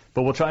doing.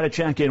 But we'll try to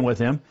check in with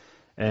him.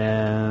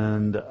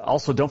 And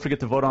also, don't forget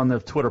to vote on the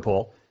Twitter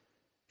poll.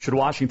 Should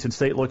Washington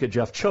State look at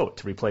Jeff Choate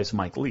to replace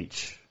Mike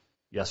Leach?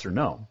 Yes or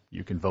no?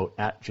 You can vote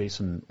at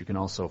Jason. You can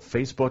also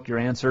Facebook your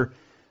answer.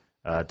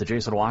 The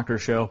Jason Walker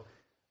Show.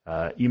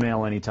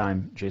 Email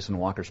anytime,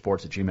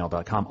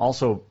 jasonwalkersports@gmail.com.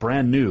 Also,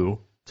 brand new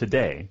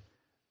today,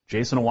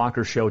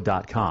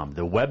 jasonwalkershow.com.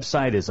 The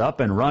website is up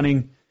and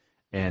running,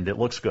 and it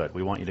looks good.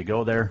 We want you to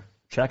go there,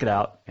 check it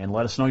out, and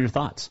let us know your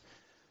thoughts.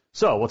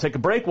 So we'll take a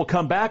break. We'll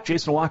come back.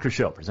 Jason Walker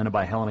Show, presented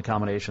by Helen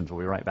Accommodations.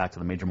 We'll be right back to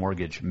the Major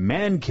Mortgage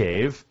Man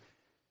Cave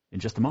in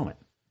just a moment.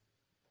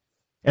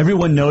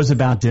 Everyone knows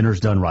about Dinner's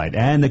Done Right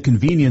and the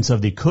convenience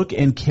of the cook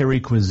and carry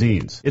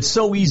cuisines. It's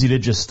so easy to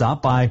just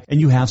stop by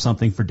and you have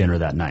something for dinner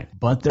that night.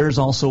 But there's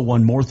also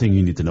one more thing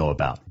you need to know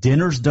about.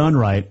 Dinner's Done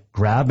Right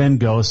Grab and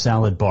Go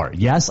Salad Bar.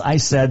 Yes, I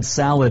said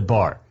salad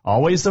bar.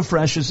 Always the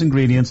freshest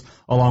ingredients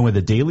along with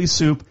a daily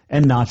soup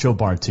and nacho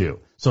bar too.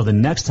 So the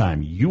next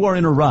time you are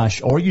in a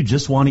rush or you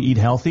just want to eat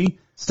healthy,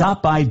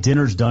 stop by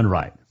Dinner's Done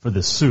Right for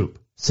the soup,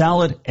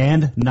 salad,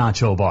 and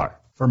nacho bar.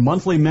 For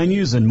monthly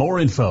menus and more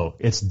info,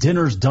 it's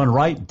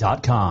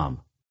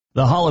dinnersdoneright.com.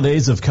 The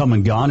holidays have come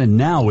and gone, and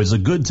now is a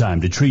good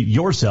time to treat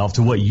yourself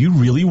to what you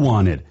really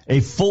wanted. A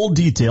full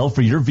detail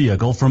for your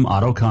vehicle from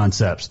Auto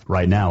Concepts.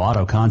 Right now,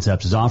 Auto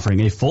Concepts is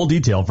offering a full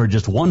detail for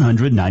just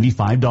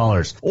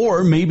 $195.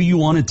 Or maybe you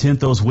want to tint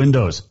those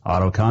windows.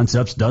 Auto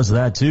Concepts does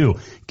that too.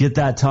 Get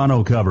that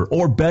tonneau cover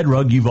or bed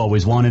rug you've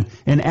always wanted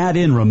and add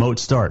in remote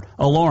start,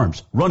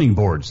 alarms, running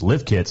boards,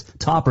 lift kits,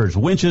 toppers,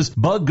 winches,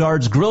 bug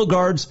guards, grill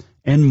guards,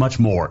 and much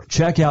more.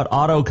 Check out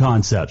Auto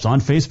Concepts on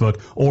Facebook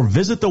or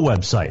visit the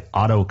website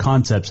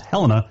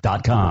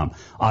autoconceptshelena.com.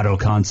 Auto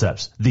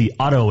Concepts, the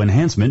auto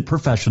enhancement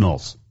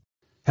professionals.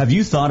 Have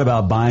you thought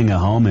about buying a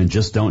home and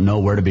just don't know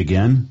where to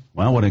begin?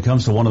 Well, when it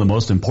comes to one of the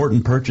most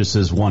important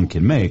purchases one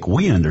can make,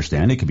 we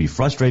understand it can be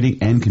frustrating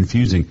and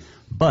confusing,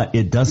 but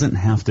it doesn't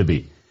have to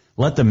be.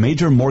 Let the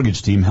Major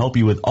Mortgage team help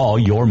you with all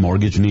your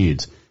mortgage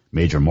needs.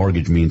 Major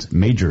Mortgage means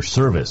major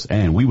service,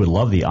 and we would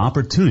love the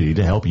opportunity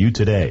to help you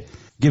today.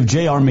 Give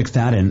J.R.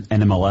 McFadden,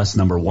 NMLS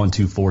number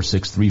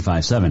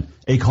 1246357,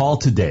 a call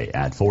today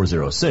at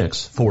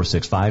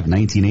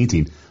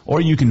 406-465-1918,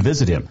 or you can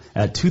visit him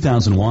at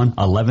 2001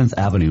 11th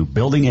Avenue,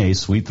 Building A,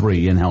 Suite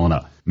 3 in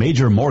Helena.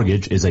 Major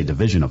Mortgage is a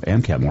division of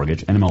AMCAP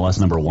Mortgage, NMLS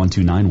number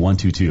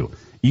 129122,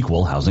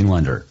 equal housing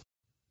lender.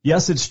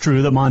 Yes, it's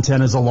true that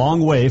Montana is a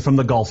long way from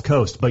the Gulf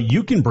Coast, but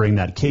you can bring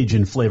that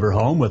Cajun flavor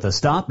home with a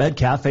stop at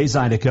Cafe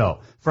Zydeco.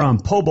 From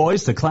po'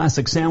 boys to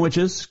classic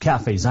sandwiches,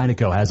 Cafe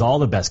Zydeco has all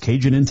the best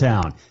Cajun in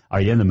town. Are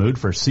you in the mood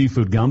for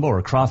seafood gumbo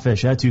or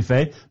crawfish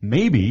etouffee?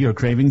 Maybe you're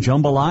craving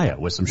jambalaya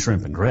with some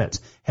shrimp and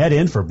grits. Head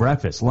in for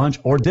breakfast,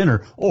 lunch, or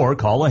dinner, or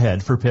call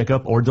ahead for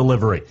pickup or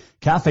delivery.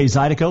 Cafe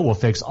Zydeco will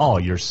fix all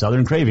your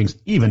southern cravings,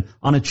 even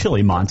on a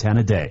chilly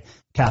Montana day.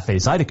 Cafe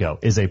Zydeco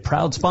is a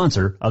proud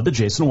sponsor of the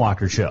Jason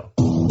Walker Show.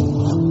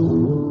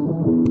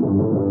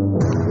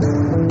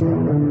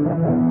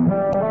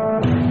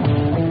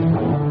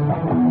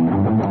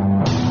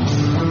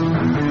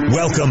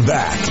 Welcome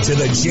back to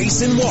the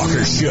Jason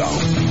Walker Show.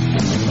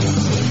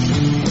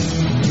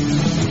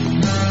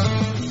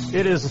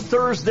 It is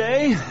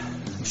Thursday,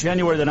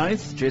 January the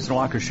 9th, Jason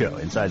Walker Show,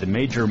 inside the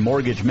Major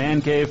Mortgage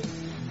Man Cave,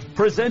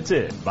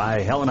 presented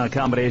by Helena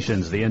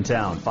Accommodations, the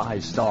in-town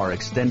 5-star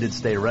extended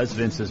stay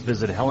residences.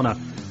 Visit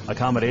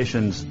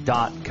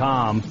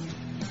HelenaAccommodations.com.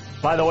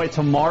 By the way,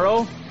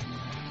 tomorrow,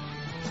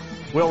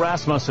 Will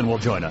Rasmussen will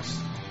join us,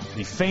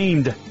 the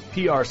famed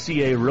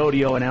PRCA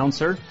rodeo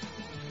announcer.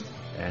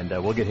 And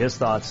we'll get his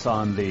thoughts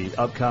on the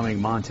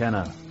upcoming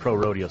Montana Pro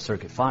Rodeo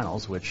Circuit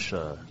Finals, which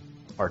are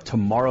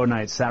tomorrow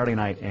night, Saturday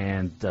night,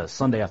 and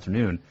Sunday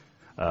afternoon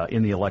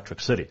in the Electric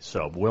City.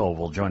 So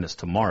Will join us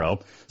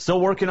tomorrow.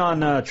 Still working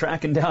on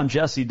tracking down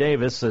Jesse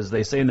Davis. As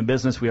they say in the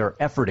business, we are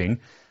efforting.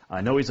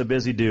 I know he's a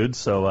busy dude,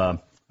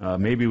 so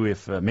maybe we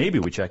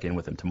check in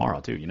with him tomorrow,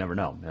 too. You never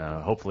know.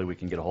 Hopefully we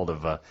can get a hold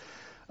of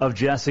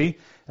Jesse.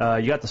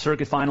 You got the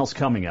circuit finals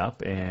coming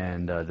up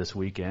and this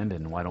weekend,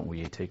 and why don't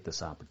we take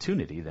this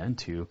opportunity then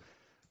to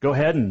go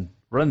ahead and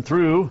run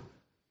through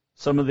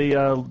some of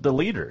the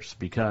leaders,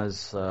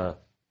 because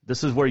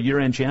this is where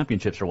year-end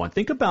championships are won.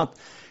 Think about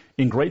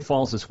in Great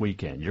Falls this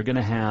weekend, you're going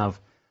to have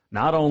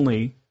not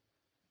only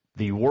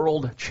the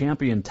world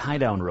champion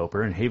tie-down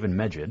roper in Haven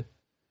Medjid,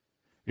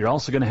 you're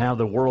also going to have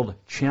the world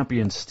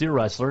champion steer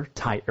wrestler,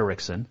 Ty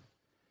Erickson,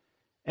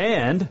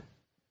 and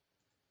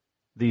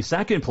the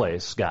second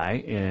place guy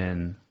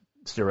in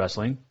steer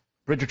wrestling,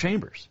 Bridger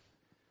Chambers.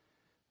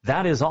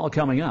 That is all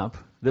coming up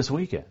this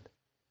weekend.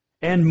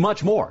 And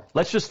much more.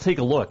 Let's just take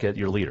a look at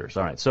your leaders.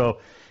 All right, so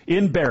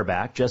in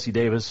bareback, Jesse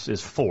Davis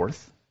is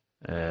fourth.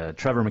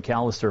 Trevor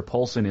McAllister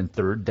Polson in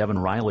third. Devin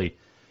Riley,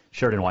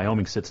 Sheridan,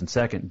 Wyoming, sits in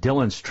second.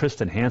 Dylan's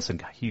Tristan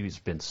Hansen, he's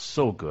been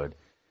so good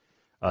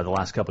the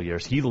last couple of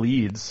years. He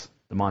leads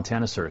the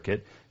Montana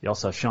circuit. You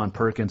also have Sean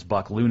Perkins,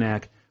 Buck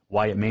Lunak,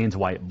 Wyatt Maines,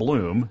 Wyatt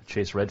Bloom,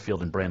 Chase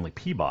Redfield, and Brandley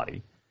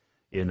Peabody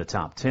in the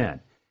top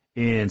 10.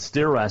 In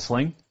steer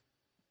wrestling,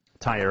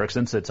 Ty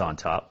Erickson sits on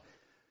top.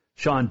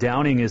 Sean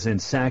Downing is in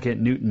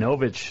second. Newton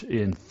Novich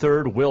in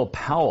third. Will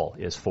Powell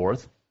is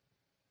fourth.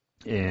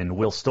 And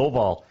Will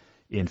Stovall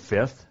in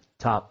fifth.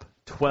 Top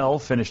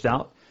 12 finished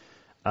out.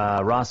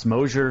 Ross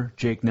Mosier,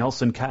 Jake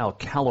Nelson, Kyle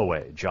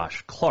Calloway,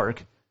 Josh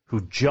Clark, who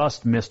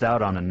just missed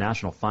out on a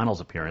national finals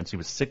appearance. He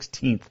was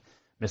 16th,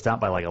 missed out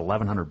by like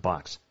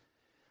 $1,100.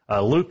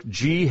 Luke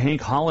G,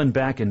 Hank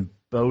Hollenbeck, and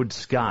Bode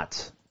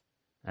Scott.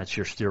 That's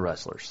your steer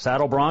wrestlers.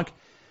 Saddle Bronc,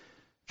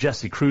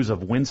 Jesse Cruz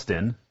of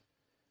Winston.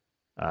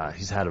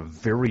 He's had a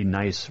very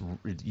nice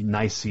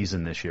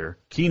season this year.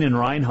 Keenan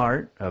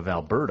Reinhardt of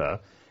Alberta.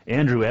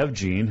 Andrew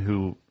Evgene,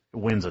 who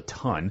wins a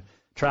ton.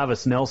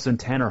 Travis Nelson,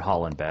 Tanner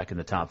Hollenbeck in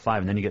the top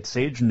 5. And then you get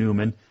Sage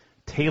Newman,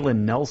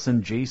 Talon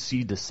Nelson,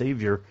 J.C.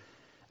 DeSavior,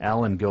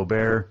 Alan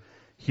Gobert,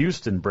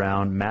 Houston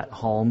Brown, Matt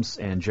Holmes,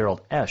 and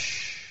Gerald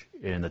Esch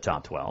in the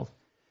top 12.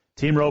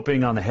 Team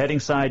roping on the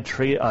heading side,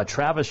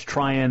 Travis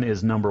Tryon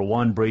is number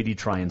 1, Brady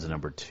Tryon's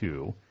number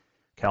 2.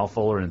 Cal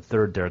Fuller in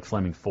 3rd, Derek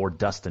Fleming 4,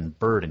 Dustin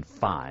Bird in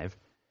 5.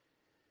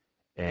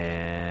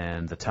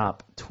 And the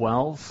top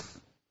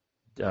 12,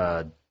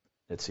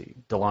 let's see,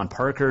 DeLon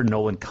Parker,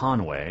 Nolan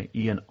Conway,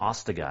 Ian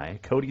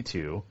Ostagai, Cody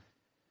 2,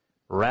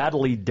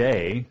 Radley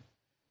Day,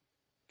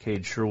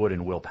 Cade Sherwood,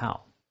 and Will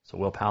Powell. So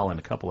Will Powell in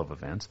a couple of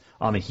events.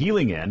 On the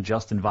healing end,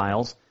 Justin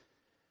Viles,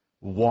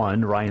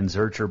 1, Ryan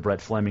Zurcher,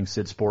 Brett Fleming,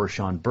 Sid Sporer,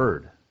 Sean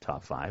Bird,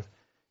 top 5.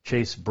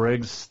 Chase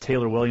Briggs,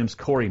 Taylor Williams,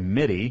 Corey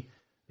Mitty,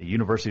 the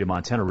University of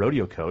Montana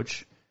rodeo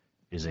coach,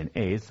 is in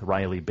 8th.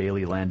 Riley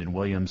Bailey, Landon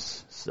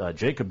Williams,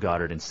 Jacob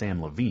Goddard, and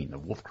Sam Levine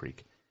of Wolf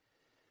Creek.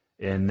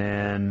 And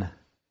then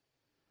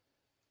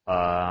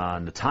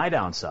on the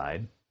tie-down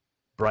side,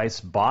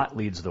 Bryce Bott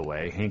leads the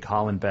way. Hank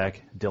Hollenbeck,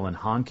 Dylan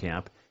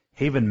Honkamp.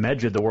 Haven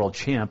Medjid, the world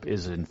champ,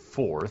 is in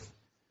 4th.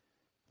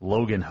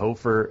 Logan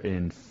Hofer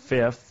in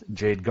 5th.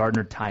 Jade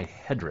Gardner, Ty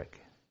Hedrick.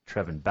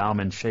 Trevin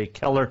Bauman, Shea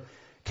Keller,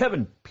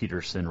 Kevin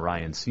Peterson,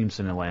 Ryan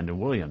Simpson, and Landon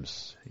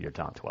Williams, your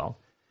top 12.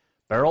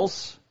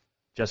 Barrels,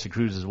 Jesse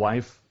Cruz's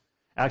wife.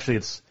 Actually,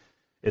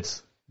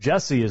 it's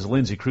Jesse is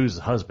Lindsey Cruz's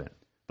husband.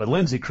 But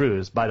Lindsey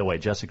Cruz, by the way,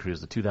 Jesse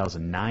Cruz, the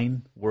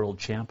 2009 world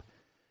champ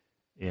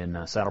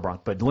in Saddle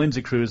Bronc. But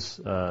Lindsey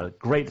Cruz,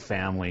 great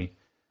family.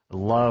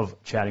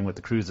 Love chatting with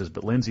the Cruzes.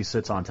 But Lindsey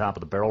sits on top of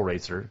the barrel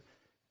racer,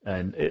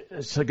 and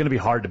it's going to be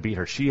hard to beat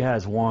her. She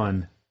has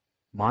won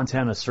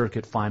Montana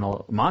Circuit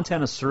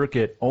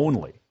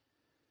only,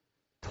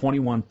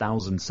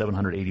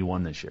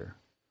 21,781 this year.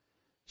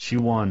 She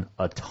won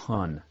a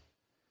ton.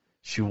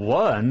 She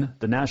won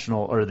the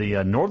national or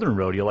the Northern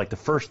Rodeo like the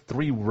first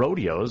 3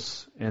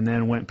 rodeos, and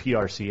then went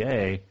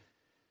PRCA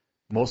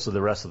most of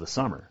the rest of the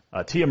summer.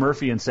 Tia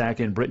Murphy in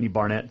second, Brittany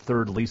Barnett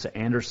 3rd, Lisa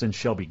Anderson,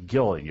 Shelby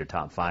Gill in your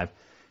top 5.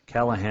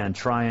 Callahan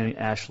Tryon,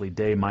 Ashley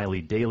Day, Miley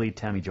Daly,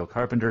 Tammy Jo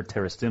Carpenter,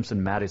 Tara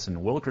Stimson,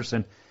 Madison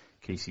Wilkerson,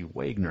 Casey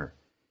Wagner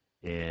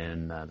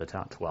in the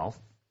top 12.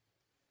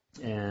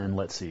 And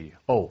let's see.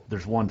 Oh,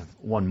 there's one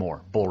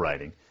more, bull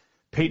riding.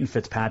 Peyton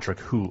Fitzpatrick,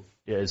 who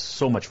is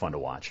so much fun to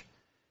watch,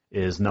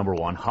 is number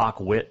 1. Hawk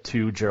Witt,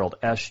 2. Gerald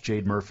Esch,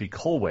 Jade Murphy,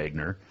 Cole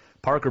Wagner.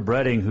 Parker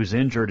Bredding, who's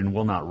injured and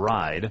will not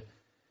ride.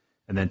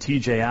 And then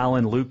TJ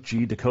Allen, Luke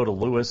G., Dakota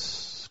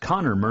Lewis,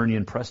 Connor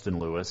Murnion, Preston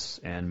Lewis,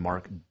 and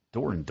Mark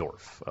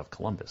Dorndorf of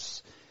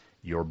Columbus.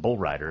 Your bull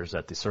riders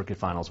at the circuit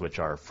finals, which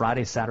are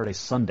Friday, Saturday,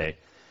 Sunday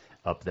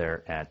up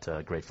there at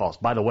Great Falls.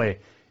 By the way,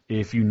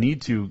 if you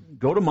need to,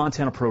 go to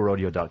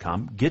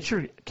MontanaProRodeo.com, get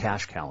your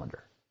cash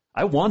calendar.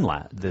 I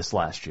won this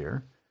last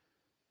year.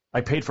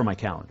 I paid for my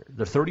calendar.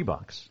 They're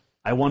 $30.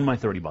 I won my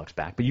 $30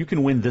 back, but you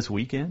can win this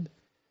weekend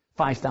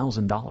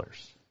 $5,000.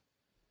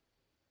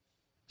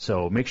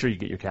 So make sure you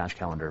get your cash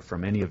calendar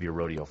from any of your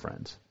rodeo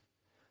friends.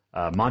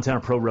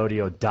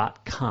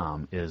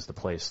 MontanaProRodeo.com is the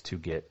place to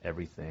get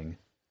everything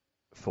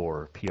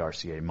for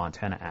PRCA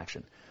Montana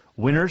action.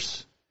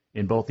 Winners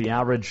in both the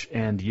average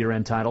and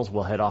year-end titles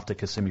will head off to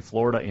Kissimmee,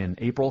 Florida in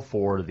April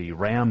for the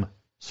Ram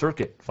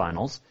Circuit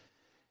Finals.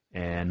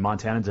 And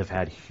Montanans have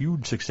had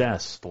huge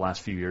success the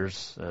last few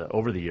years,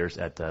 over the years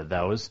at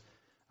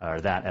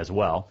that as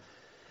well.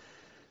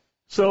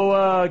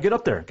 So get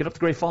up there. Get up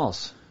to Great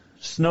Falls.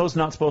 Snow's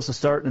not supposed to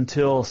start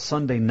until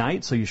Sunday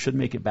night, so you should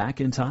make it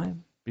back in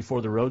time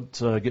before the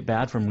roads get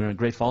bad from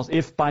Great Falls.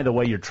 If, by the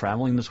way, you're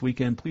traveling this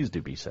weekend, please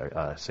do be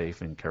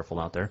safe and careful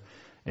out there.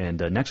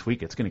 And next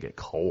week it's going to get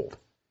cold,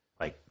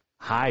 like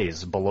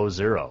highs below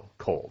 0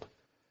 cold,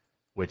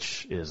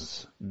 which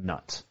is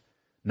nuts.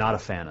 Not a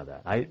fan of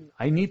that.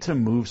 I need to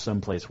move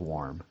someplace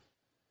warm.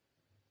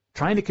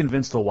 Trying to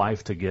convince the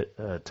wife to get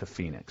to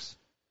Phoenix.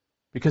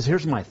 Because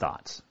here's my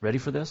thoughts. Ready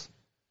for this?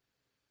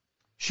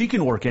 She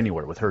can work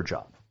anywhere with her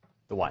job,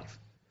 the wife.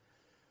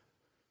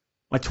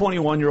 My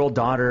 21-year-old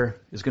daughter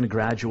is going to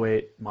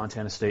graduate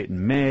Montana State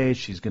in May.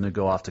 She's going to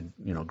go off to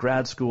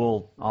grad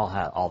school,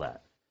 all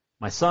that.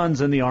 My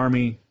son's in the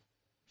Army.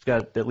 He's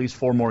got at least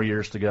 4 more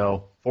years to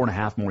go,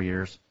 4.5 more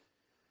years.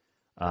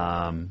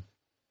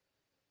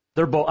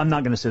 They're both. I'm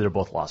not going to say they're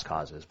both lost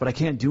causes, but I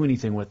can't do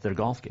anything with their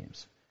golf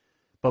games.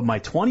 But my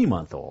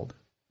 20-month-old,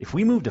 if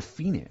we move to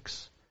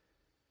Phoenix,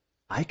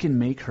 I can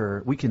make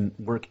her. We can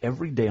work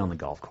every day on the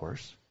golf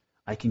course.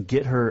 I can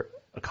get her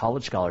a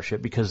college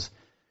scholarship because,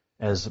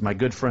 as my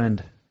good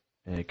friend,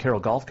 Carroll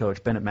golf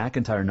coach Bennett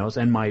McIntyre knows,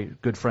 and my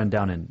good friend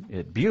down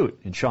at Butte,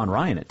 and Sean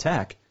Ryan at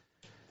Tech,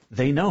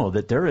 they know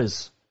that there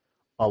is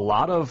a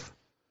lot of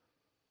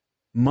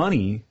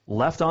money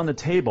left on the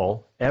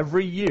table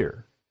every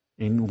year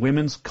in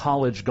women's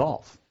college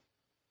golf.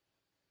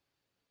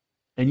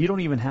 And you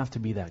don't even have to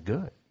be that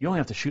good. You only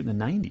have to shoot in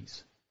the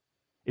 90s.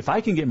 If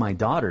I can get my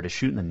daughter to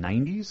shoot in the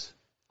 90s,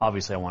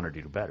 obviously I want her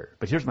to do better.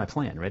 But here's my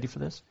plan. Ready for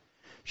this?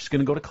 She's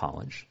going to go to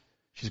college.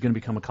 She's going to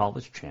become a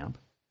college champ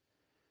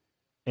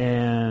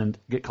and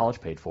get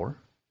college paid for.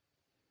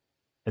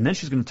 And then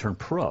she's going to turn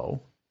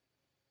pro.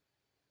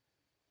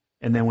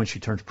 And then when she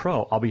turns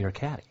pro, I'll be her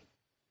caddy.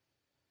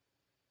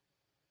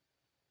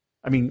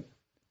 I mean,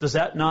 does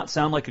that not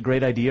sound like a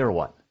great idea or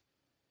what?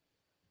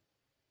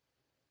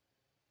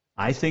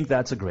 I think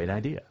that's a great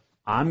idea.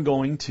 I'm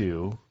going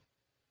to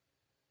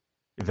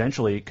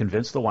eventually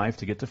convince the wife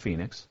to get to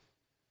Phoenix,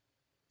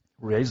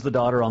 raise the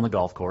daughter on the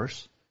golf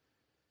course,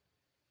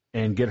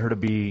 and get her to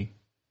be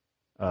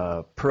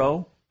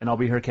pro, and I'll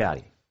be her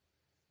caddy.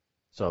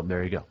 So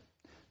there you go.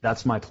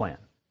 That's my plan.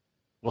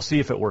 We'll see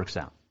if it works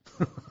out.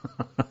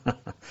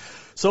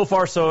 So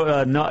far,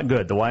 so not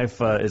good. The wife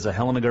is a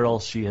Helena girl.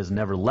 She has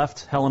never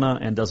left Helena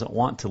and doesn't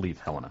want to leave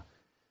Helena.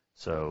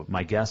 So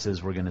my guess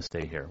is we're going to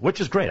stay here,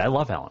 which is great. I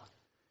love Helena.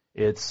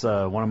 It's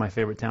one of my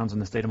favorite towns in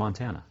the state of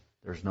Montana.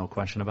 There's no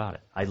question about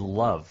it. I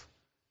love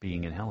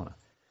being in Helena.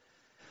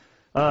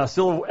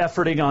 Still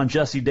efforting on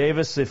Jesse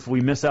Davis. If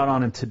we miss out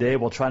on him today,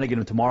 we'll try to get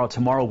him tomorrow.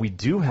 Tomorrow we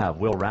do have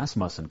Will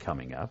Rasmussen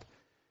coming up.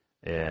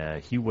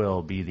 He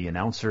will be the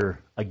announcer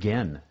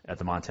again at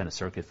the Montana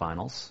Circuit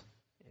Finals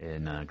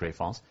in Great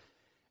Falls.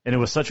 And it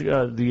was such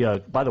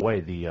by the way,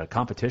 the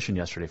competition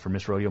yesterday for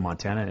Miss Rodeo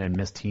Montana and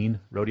Miss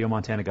Teen Rodeo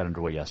Montana got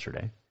underway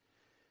yesterday.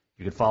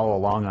 You can follow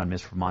along on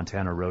Miss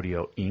Montana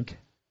Rodeo Inc.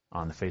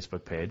 on the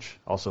Facebook page.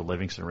 Also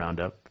Livingston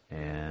Roundup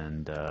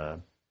and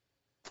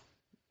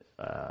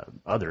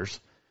others.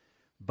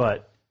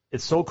 But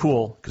it's so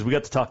cool because we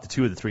got to talk to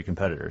two of the three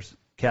competitors,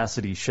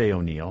 Cassidy Shea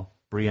O'Neill,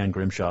 Breanne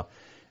Grimshaw.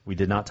 We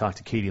did not talk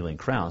to Katie Lynn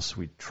Krause.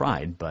 We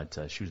tried, but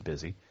she was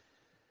busy.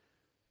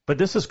 But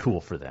this is cool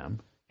for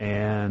them.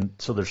 And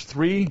so there's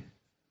 3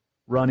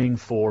 running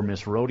for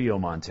Miss Rodeo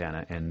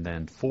Montana and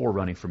then 4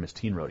 running for Miss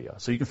Teen Rodeo.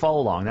 So you can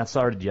follow along. That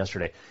started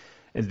yesterday.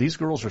 And these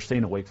girls are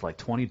staying awake for like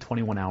 20,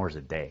 21 hours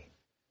a day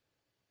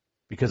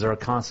because they're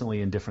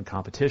constantly in different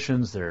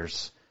competitions.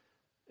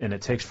 And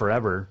it takes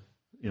forever,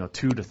 2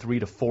 to 3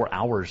 to 4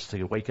 hours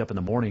to wake up in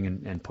the morning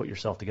and put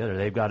yourself together.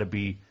 They've got to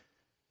be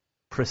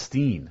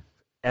pristine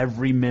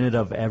every minute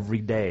of every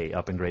day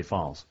up in Great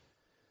Falls.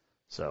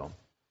 So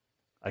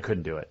I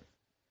couldn't do it.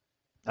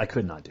 I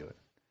could not do it.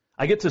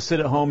 I get to sit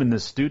at home in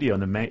this studio in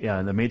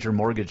the Major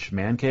Mortgage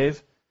Man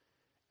Cave,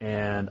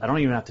 and I don't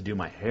even have to do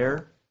my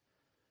hair.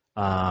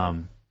 I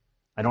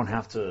don't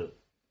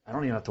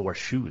even have to wear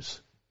shoes.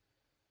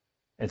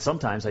 And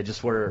sometimes I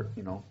just wear,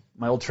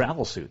 my old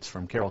travel suits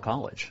from Carroll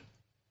College.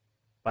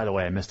 By the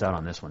way, I missed out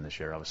on this one this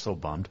year. I was so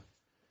bummed.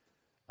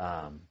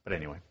 But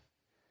anyway.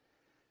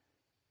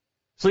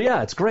 So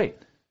yeah, it's great.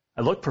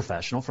 I look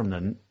professional from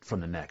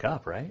the neck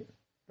up, right?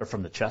 Or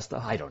from the chest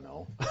up. I don't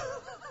know.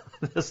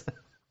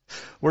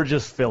 We're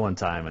just filling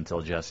time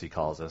until Jesse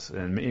calls us,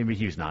 and maybe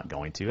he's not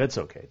going to. It's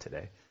okay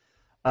today.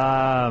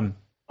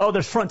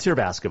 There's Frontier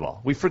basketball.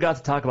 We forgot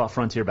to talk about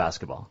Frontier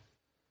basketball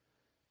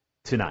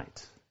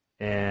tonight.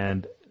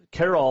 And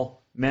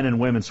Carroll men and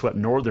women swept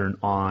Northern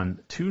on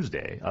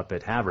Tuesday up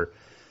at Havre.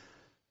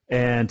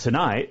 And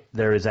tonight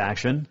there is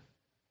action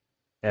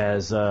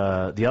as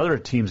the other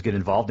teams get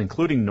involved,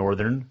 including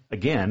Northern.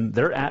 Again,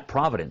 they're at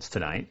Providence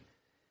tonight.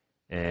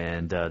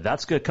 And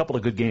that's a couple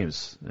of good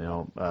games.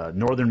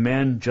 Northern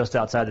men just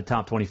outside the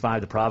top 25.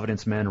 The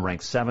Providence men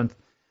ranked 7th.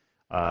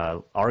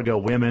 Argo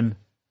women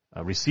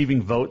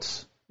receiving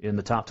votes in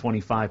the top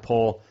 25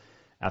 poll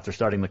after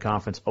starting the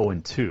conference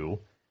 0-2.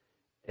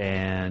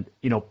 And,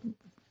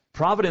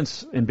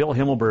 Providence and Bill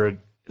Himmelberg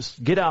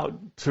get out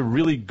to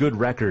really good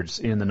records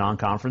in the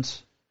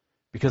non-conference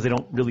because they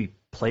don't really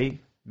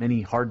play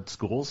many hard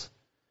schools.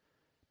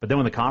 But then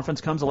when the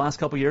conference comes the last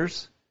couple of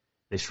years,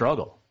 they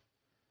struggle.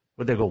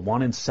 Would they go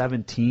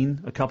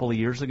 1-17 a couple of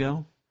years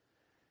ago?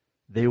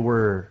 They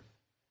were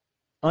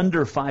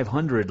under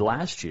 500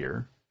 last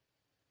year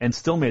and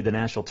still made the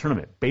national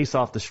tournament based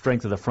off the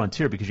strength of the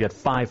Frontier because you had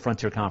 5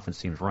 Frontier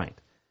Conference teams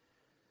ranked.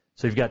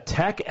 So you've got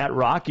Tech at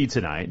Rocky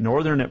tonight,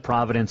 Northern at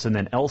Providence, and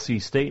then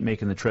LC State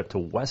making the trip to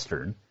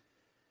Western.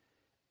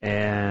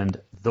 And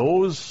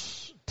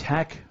those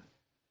Tech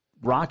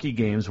Rocky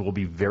games will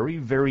be very,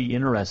 very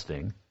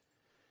interesting.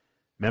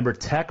 Remember,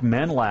 Tech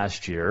men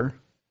last year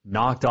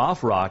knocked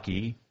off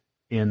Rocky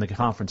in the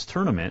conference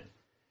tournament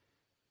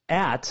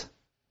at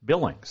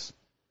Billings.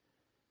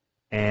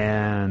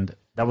 And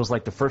that was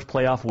like the first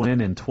playoff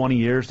win in 20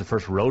 years, the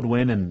first road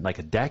win in like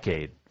a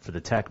decade for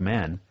the Tech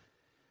men.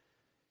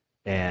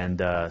 And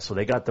so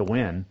they got the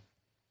win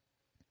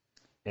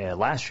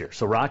last year.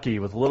 So Rocky,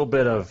 with a little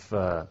bit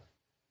of,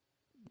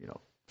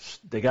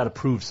 they got to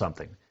prove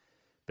something.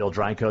 Bill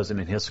Drykosen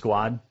and his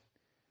squad,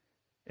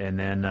 And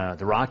then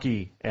the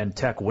Rocky and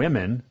Tech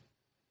women,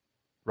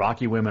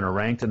 Rocky women are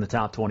ranked in the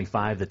top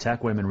 25, the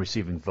Tech women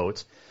receiving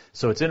votes.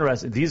 So it's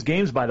interesting. These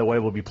games, by the way,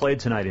 will be played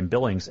tonight in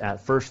Billings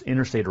at First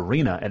Interstate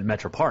Arena at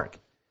Metro Park,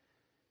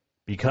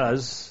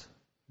 because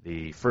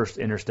the First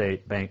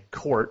Interstate Bank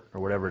Court,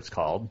 or whatever it's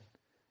called,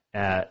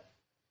 at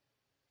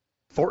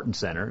Fortin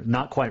Center,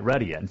 not quite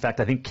ready yet. In fact,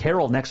 I think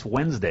Carroll next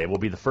Wednesday will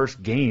be the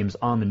first games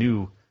on the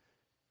new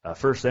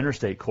First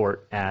Interstate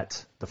Court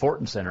at the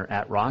Fortin Center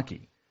at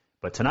Rocky.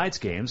 But tonight's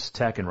games,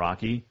 Tech and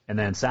Rocky, and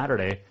then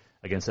Saturday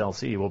against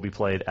LC, will be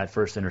played at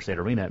First Interstate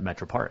Arena at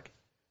Metro Park.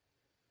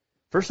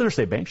 First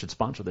Interstate Bank should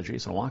sponsor the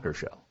Jason Walker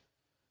Show.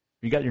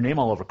 You got your name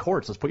all over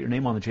courts. Let's put your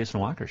name on the Jason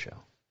Walker Show.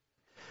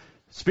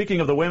 Speaking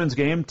of the women's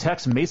game,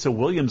 Tech's Mesa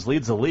Williams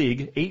leads the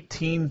league,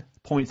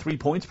 18.3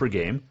 points per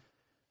game.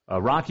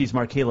 Rocky's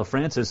Markayla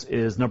Francis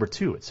is number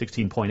 2 at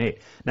 16.8.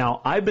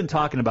 Now, I've been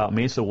talking about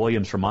Mesa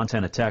Williams from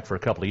Montana Tech for a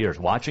couple of years,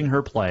 watching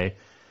her play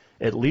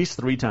at least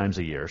 3 times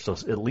a year, so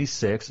at least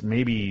 6,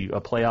 maybe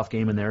a playoff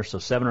game in there, so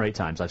 7 or 8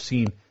 times I've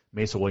seen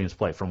Mesa Williams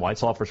play from White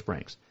Sulphur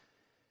Springs.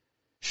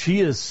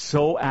 She is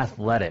so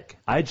athletic.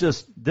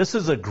 This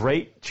is a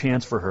great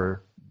chance for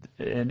her,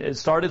 and it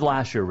started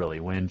last year, really,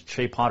 when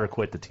Shea Potter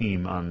quit the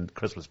team on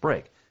Christmas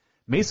break.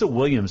 Mesa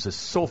Williams is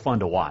so fun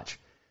to watch.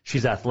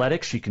 She's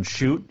athletic, she can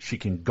shoot, she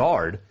can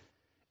guard,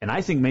 and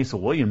I think Mesa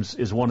Williams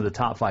is one of the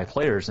top 5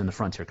 players in the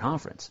Frontier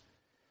Conference.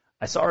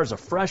 I saw her as a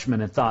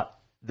freshman and thought,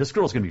 this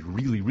girl's going to be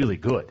really, really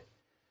good.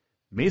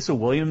 Mesa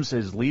Williams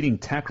is leading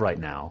Tech right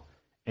now,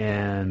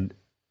 and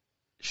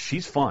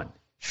she's fun.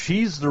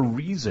 She's the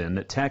reason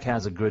that Tech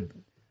has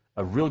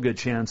a real good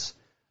chance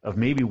of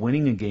maybe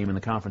winning a game in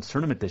the conference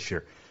tournament this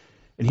year.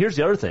 And here's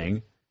the other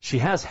thing. She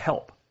has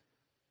help.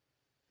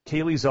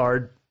 Kaylee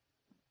Zard,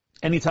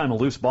 anytime a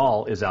loose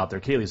ball is out there,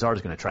 Kaylee Zard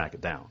is going to track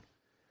it down.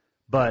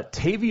 But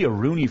Tavia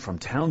Rooney from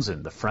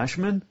Townsend, the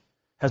freshman,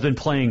 has been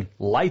playing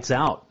lights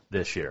out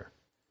this year.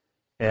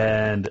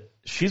 And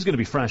she's going to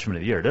be freshman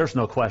of the year. There's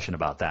no question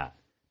about that.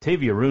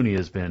 Tavia Rooney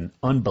has been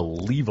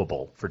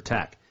unbelievable for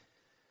Tech.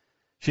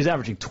 She's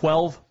averaging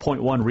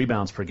 12.1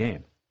 rebounds per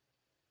game.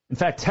 In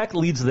fact, Tech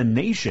leads the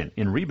nation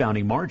in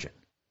rebounding margin.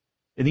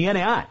 In the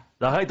NAI,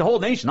 the whole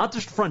nation, not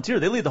just Frontier,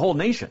 they lead the whole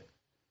nation.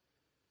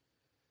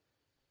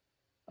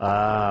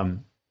 So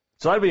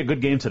that'll be a good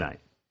game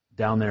tonight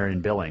down there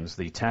in Billings,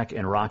 the Tech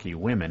and Rocky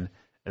women.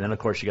 And then, of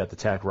course, you got the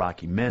Tech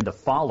Rocky men to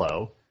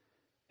follow.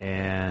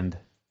 And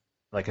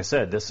like I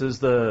said, this is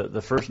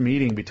the first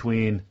meeting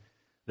between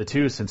the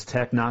two since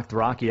Tech knocked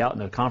Rocky out in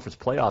the conference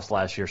playoffs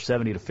last year,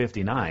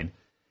 70-59.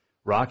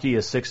 Rocky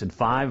is 6-5,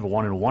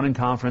 1-1 in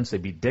conference. They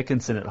beat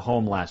Dickinson at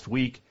home last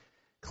week.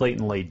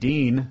 Clayton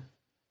Ladine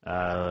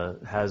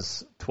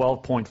has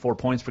 12.4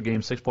 points per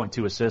game,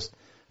 6.2 assists,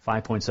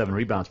 5.7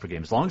 rebounds per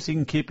game. As long as he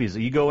can keep his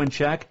ego in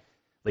check,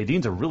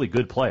 Ladine's a really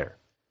good player.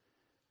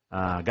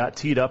 Got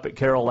teed up at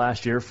Carroll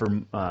last year for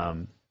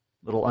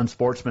little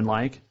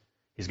unsportsmanlike.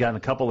 He's gotten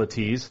a couple of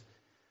tees.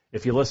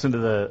 If you listen to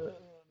the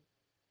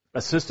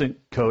assistant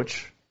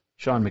coach,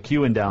 Sean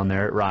McEwen, down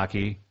there at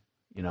Rocky,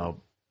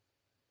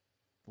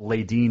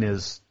 Ladine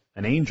is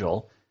an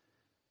angel,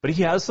 but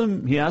he has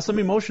some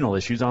emotional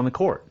issues on the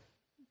court.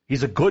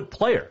 He's a good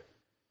player.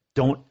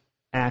 Don't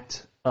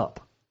act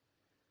up.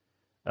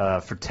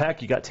 For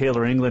Tech, you got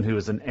Taylor England, who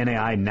is an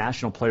NAI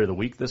National Player of the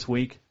Week this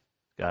week.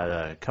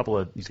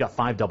 He's got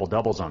 5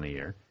 double-doubles on the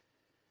year.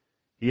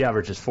 He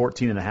averages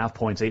 14.5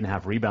 points,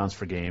 8.5 rebounds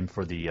per game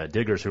for the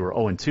Diggers, who are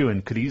 0-2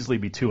 and could easily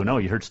be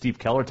 2-0. You heard Steve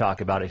Keller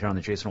talk about it here on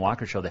the Jason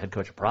Walker Show, the head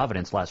coach of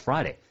Providence, last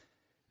Friday.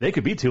 They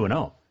could be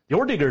 2-0.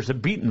 The Diggers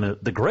have beaten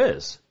the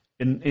Grizz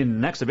in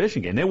an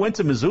exhibition game. They went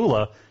to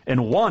Missoula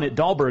and won at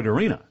Dahlberg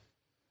Arena.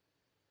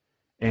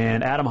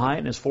 And Adam Hyatt,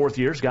 in his 4th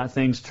year, has got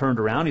things turned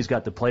around. He's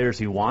got the players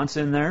he wants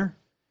in there.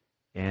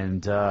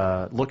 And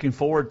looking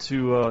forward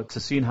to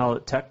seeing how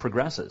Tech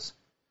progresses.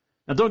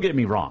 Now, don't get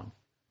me wrong.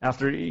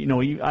 After,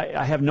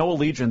 I have no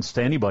allegiance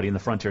to anybody in the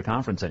Frontier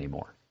Conference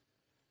anymore.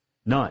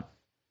 None.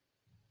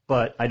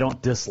 But I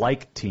don't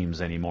dislike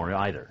teams anymore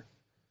either.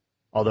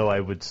 Although I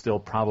would still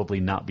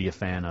probably not be a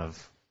fan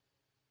of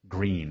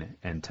Green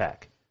and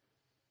Tech,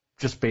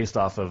 just based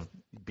off of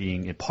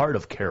being a part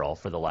of Carroll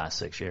for the last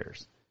 6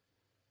 years.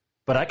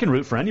 But I can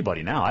root for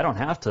anybody now. I don't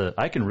have to.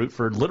 I can root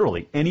for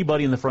literally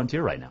anybody in the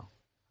Frontier right now.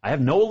 I have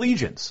no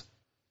allegiance.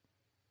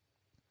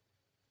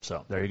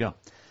 So there you go.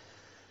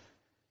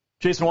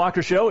 Jason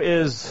Walker Show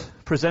is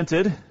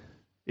presented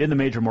in the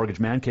Major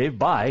Mortgage Man Cave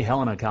by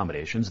Helena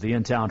Accommodations, the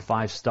in-town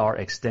 5-star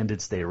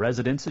extended stay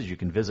residences. You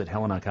can visit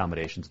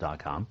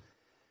HelenaAccommodations.com.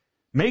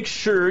 Make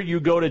sure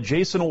you go to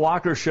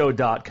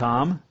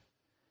JasonWalkerShow.com.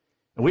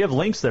 And we have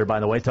links there,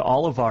 by the way, to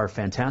all of our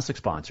fantastic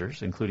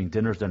sponsors, including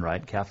Dinners Done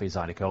Right, Cafe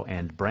Zydeco,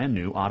 and brand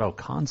new Auto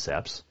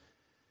Concepts.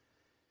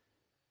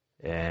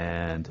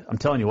 And I'm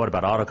telling you what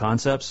about Auto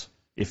Concepts.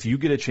 If you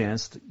get a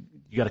chance,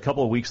 you got a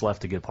couple of weeks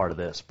left to get part of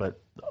this,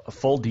 but a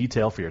full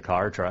detail for your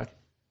car or truck,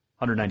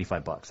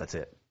 $195. That's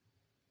it.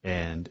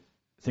 And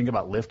think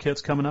about lift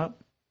kits coming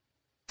up.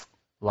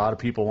 A lot of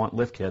people want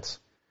lift kits.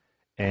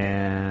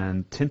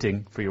 And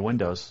tinting for your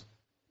windows,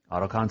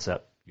 Auto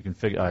Concept. You can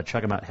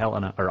check them out,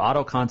 Helena, or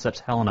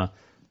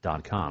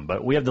AutoConceptsHelena.com.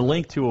 But we have the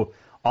link to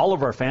all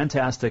of our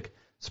fantastic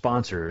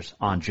sponsors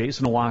on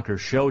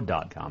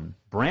JasonWalkerShow.com.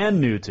 Brand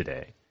new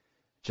today.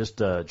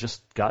 Just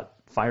got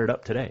fired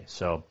up today.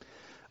 So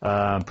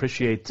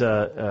appreciate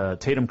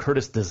Tatum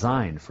Curtis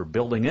Design for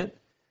building it.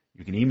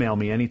 You can email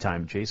me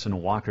anytime,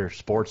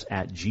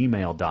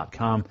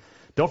 JasonWalkerSports@gmail.com.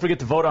 Don't forget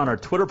to vote on our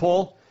Twitter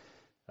poll.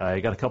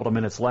 You got a couple of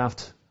minutes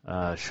left.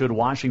 Should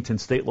Washington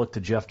State look to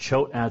Jeff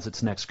Choate as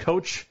its next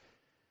coach?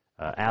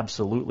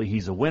 Absolutely,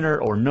 he's a winner,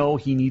 or no,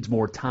 he needs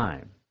more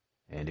time.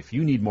 And if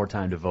you need more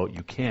time to vote,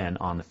 you can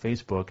on the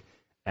Facebook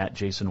at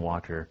Jason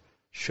Walker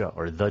Show,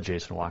 or The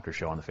Jason Walker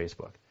Show on the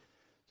Facebook.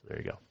 So there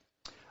you go.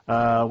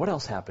 What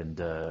else happened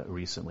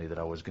recently that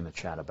I was going to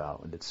chat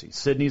about? Let's see.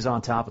 Sydney's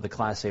on top of the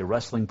Class A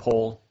wrestling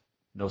poll.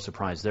 No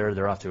surprise there.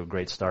 They're off to a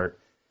great start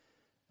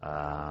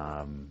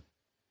in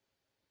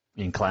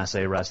Class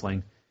A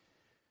wrestling.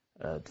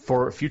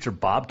 For future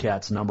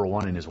Bobcats, number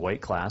one in his weight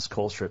class,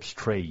 Colstrip's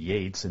Trey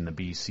Yates in the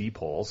BC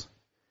polls.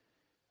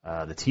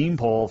 The team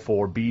poll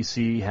for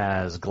BC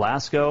has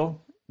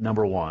Glasgow,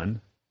 number one,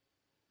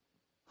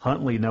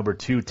 Huntley, number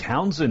two,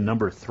 Townsend,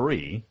 number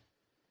three.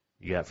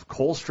 You have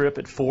Colstrip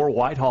at 4,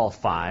 Whitehall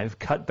 5,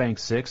 Cutbank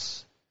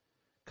 6,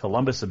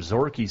 Columbus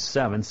Absaroka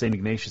 7, St.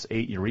 Ignatius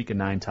 8, Eureka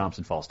 9,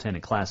 Thompson Falls 10.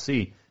 In Class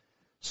C,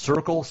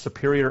 Circle,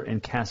 Superior,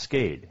 and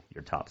Cascade,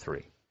 your top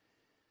three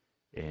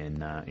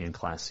in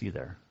Class C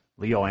there.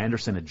 Leo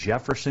Anderson of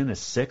Jefferson is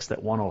 6th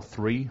at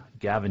 103.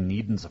 Gavin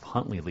Needens of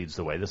Huntley leads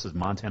the way. This is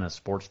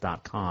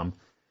MontanaSports.com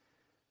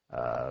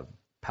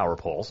power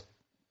polls.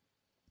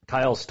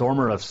 Kyle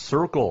Stormer of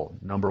Circle,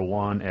 number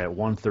one at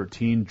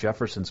 113.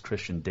 Jefferson's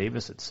Christian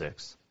Davis at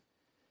 6.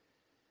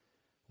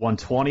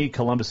 120,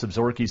 Columbus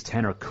Absaroka's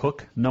Tanner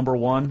Cook, number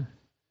one.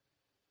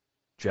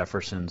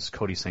 Jefferson's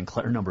Cody St.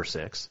 Clair, number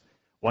 6.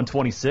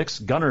 126,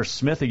 Gunnar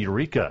Smith of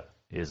Eureka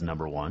is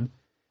number one.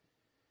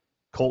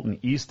 Colton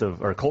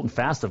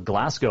Fast of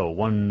Glasgow,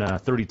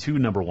 132,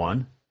 number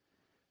one.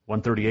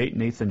 138,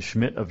 Nathan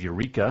Schmidt of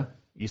Eureka.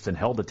 Easton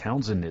held to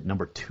Townsend at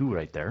number 2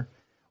 right there.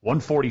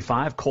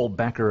 145, Cole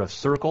Becker of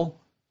Circle.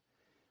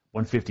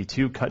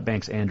 152,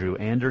 Cutbank's Andrew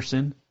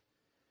Anderson.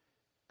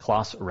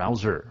 Klaus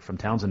Rouser from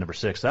Townsend, number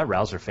 6. That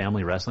Rouser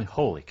family wrestling,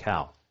 holy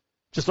cow.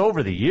 Just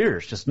over the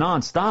years, just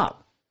nonstop.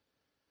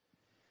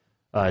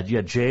 You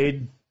had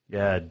Jade, you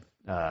had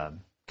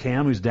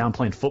Cam, who's down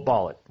playing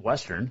football at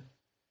Western,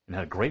 and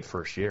had a great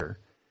first year.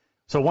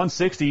 So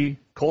 160,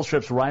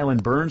 Colstrip's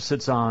Ryland Burns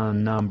sits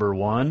on number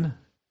 1.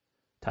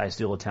 Ty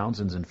Steele of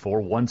Townsend's in 4.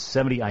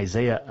 170,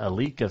 Isaiah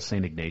Alik of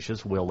St.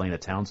 Ignatius. Will Lane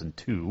of Townsend,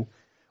 2.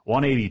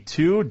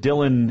 182,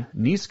 Dylan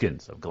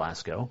Neeskins of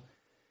Glasgow.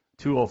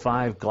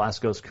 205,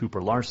 Glasgow's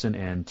Cooper Larson.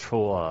 And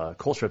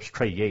Colstrip's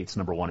Trey Yates,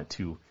 number 1 at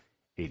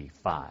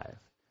 285.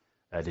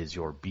 That is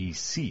your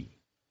BC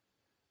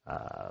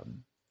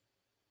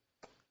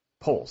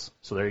polls.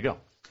 So there you go.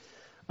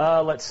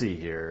 Let's see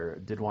here.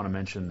 Did want to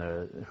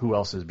mention who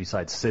else is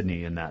besides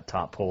Sydney in that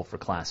top poll for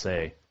Class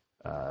A.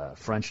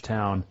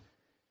 Frenchtown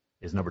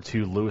is number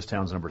 2.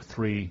 Lewistown's number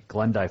 3.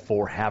 Glendive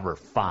 4. Havre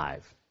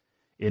 5.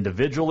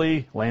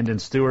 Individually, Landon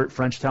Stewart,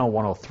 Frenchtown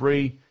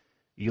 103.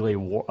 Eli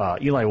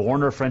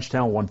Warner,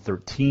 Frenchtown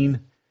 113.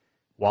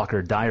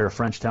 Walker Dyer,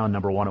 Frenchtown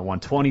number 1 at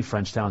 120.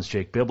 Frenchtown's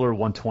Jake Bibler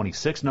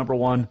 126, number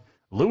 1.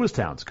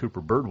 Lewistown's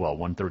Cooper Birdwell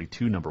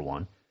 132, number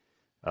 1.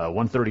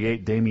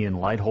 138, Damian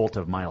Lightholt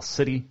of Miles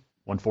City.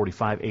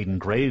 145, Aiden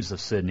Graves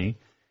of Sydney.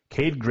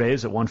 Cade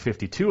Graves at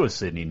 152 of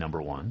Sydney,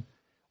 number 1.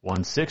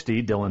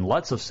 160, Dylan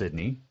Lutz of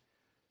Sydney.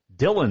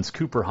 Dylan's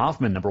Cooper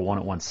Hoffman, number 1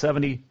 at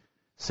 170.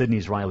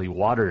 Sydney's Riley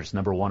Waters,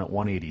 number 1 at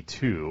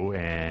 182.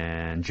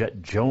 And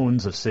Jet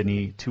Jones of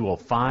Sydney,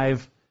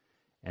 205.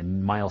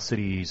 And Miles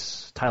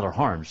City's Tyler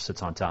Harms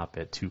sits on top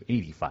at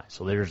 285.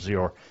 So there's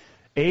your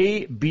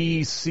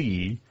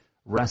ABC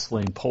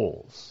wrestling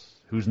polls.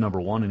 Who's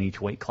number 1 in each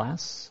weight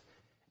class?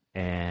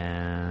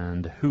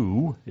 And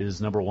who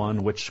is number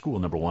 1, which school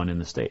number 1 in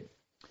the state?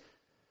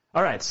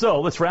 All right,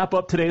 so let's wrap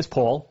up today's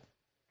poll.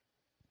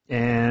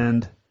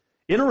 And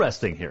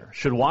interesting here.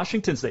 Should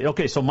Washington State...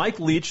 Okay, so Mike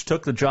Leach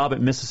took the job at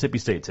Mississippi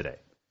State today.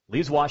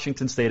 Leaves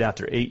Washington State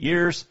after 8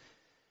 years.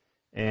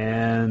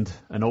 And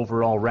an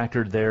overall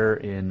record there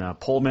in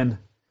Pullman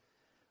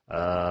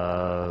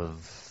of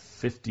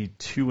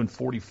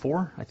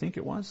 52-44, I think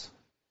it was.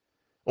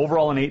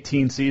 Overall in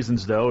 18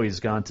 seasons, though, he's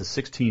gone to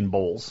 16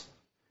 bowls.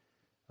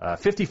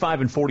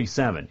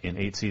 55-47 in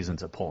 8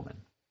 seasons at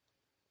Pullman.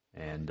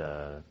 And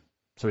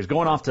so he's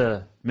going off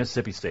to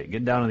Mississippi State,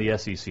 getting down to the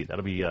SEC.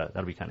 That'll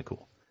be kind of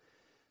cool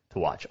to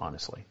watch,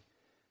 honestly.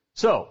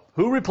 So,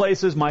 who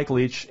replaces Mike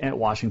Leach at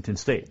Washington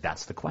State?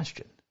 That's the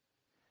question.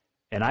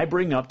 And I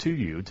bring up to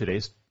you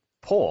today's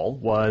poll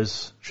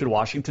was, should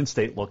Washington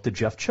State look to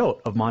Jeff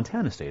Choate of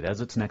Montana State as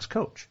its next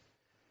coach?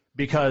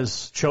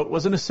 Because Choate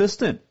was an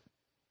assistant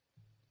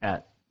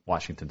at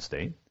Washington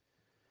State,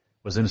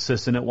 was an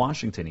assistant at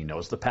Washington. He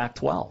knows the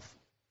Pac-12.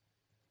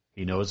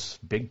 He knows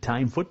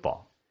big-time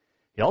football.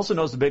 He also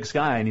knows the Big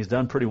Sky, and he's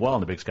done pretty well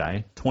in the Big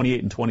Sky,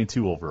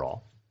 28-22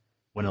 overall.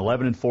 Went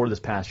 11-4 this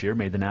past year,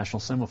 made the national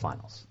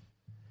semifinals.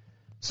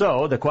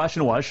 So the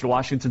question was, should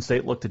Washington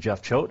State look to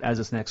Jeff Choate as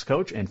its next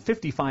coach? And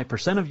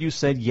 55% of you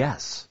said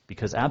yes,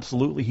 because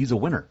absolutely he's a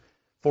winner.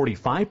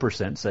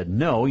 45% said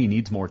no, he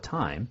needs more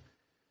time.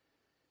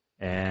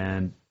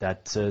 And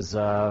that says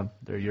they're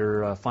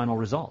your final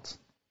results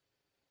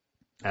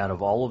out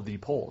of all of the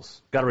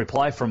polls. Got a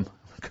reply from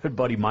good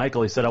buddy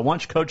Michael. He said, I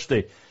once coached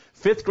a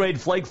 5th grade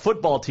flag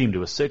football team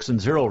to a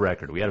 6-0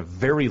 record. We had a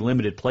very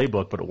limited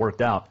playbook, but it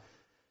worked out.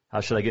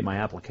 How should I get my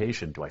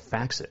application? Do I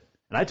fax it?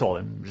 And I told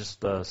him,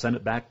 just send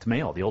it back to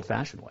mail the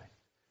old-fashioned way.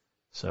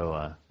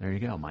 So there you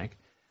go, Mike.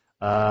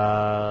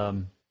 All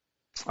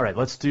right,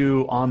 let's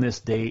do On This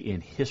Day in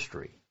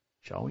History,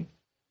 shall we?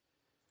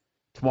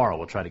 Tomorrow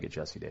we'll try to get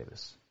Jesse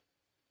Davis.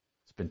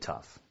 It's been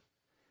tough.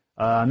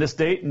 On this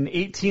date in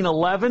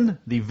 1811,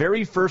 the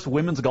very first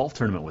women's golf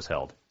tournament was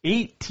held.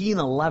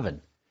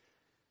 1811.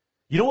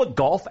 You know what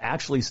golf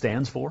actually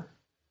stands for?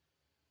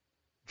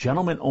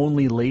 Gentlemen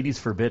only, ladies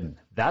forbidden.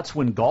 That's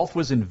when golf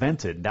was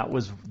invented. That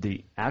was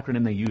the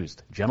acronym they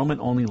used. Gentlemen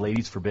only,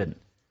 ladies forbidden.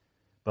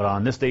 But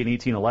on this date in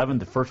 1811,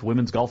 the first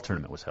women's golf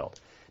tournament was held.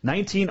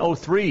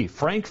 1903,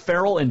 Frank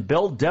Farrell and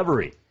Bill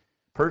Devery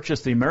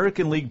purchased the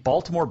American League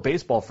Baltimore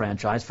baseball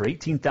franchise for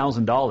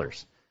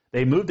 $18,000.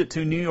 They moved it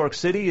to New York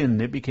City,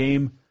 and it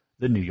became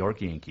the New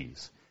York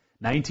Yankees.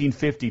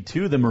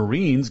 1952, the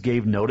Marines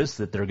gave notice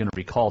that they're going to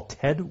recall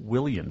Ted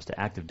Williams to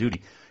active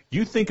duty.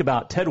 You think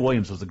about Ted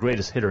Williams was the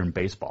greatest hitter in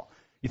baseball.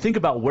 You think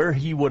about where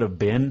he would have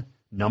been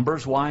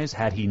numbers-wise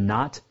had he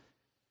not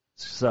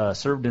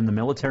served in the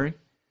military.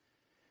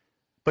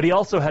 But he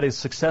also had a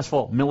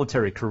successful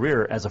military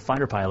career as a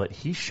fighter pilot.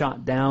 He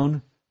shot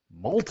down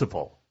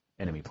multiple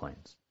enemy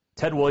planes.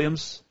 Ted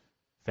Williams,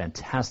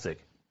 fantastic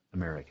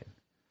American.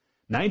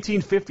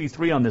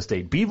 1953 on this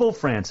date, Bevo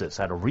Francis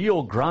at a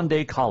Rio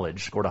Grande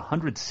College scored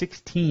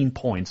 116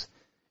 points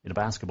in a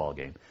basketball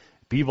game.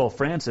 Bevo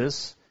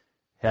Francis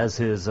has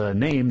his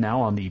name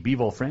now on the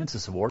Bevo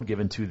Francis Award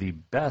given to the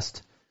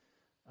best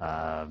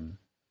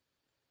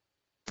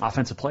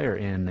offensive player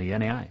in the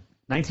NAI.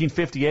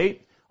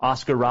 1958,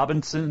 Oscar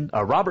Robertson,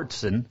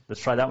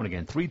 let's try that one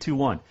again,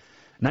 3-2-1.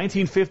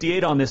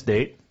 1958 on this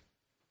date,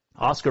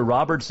 Oscar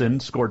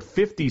Robertson scored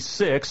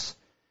 56.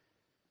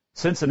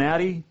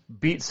 Cincinnati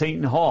beat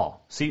Seton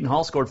Hall. Seton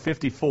Hall scored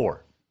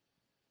 54.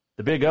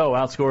 The Big O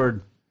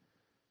outscored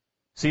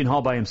Seton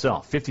Hall by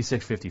himself,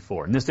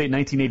 56-54. In this date,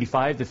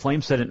 1985, the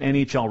Flames set an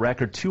NHL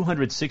record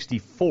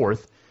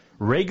 264th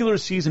regular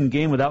season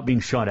game without being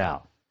shut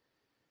out.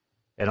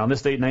 And on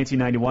this date,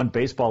 1991,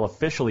 baseball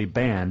officially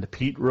banned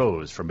Pete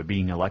Rose from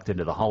being elected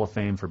to the Hall of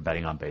Fame for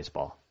betting on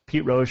baseball.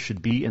 Pete Rose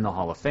should be in the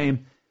Hall of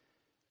Fame.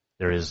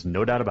 There is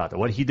no doubt about that.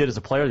 What he did as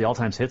a player, the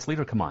all-time hits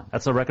leader, come on.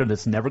 That's a record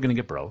that's never going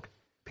to get broke.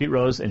 Pete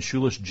Rose and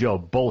Shoeless Joe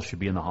both should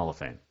be in the Hall of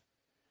Fame.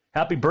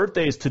 Happy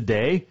birthdays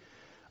today.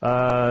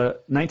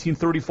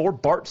 1934,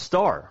 Bart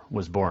Starr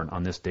was born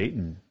on this date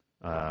in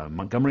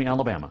Montgomery,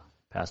 Alabama.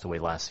 Passed away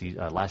last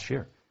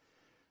year.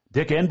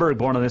 Dick Enberg,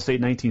 born on this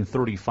date,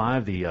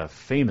 1935, the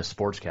famous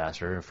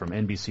sportscaster from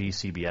NBC,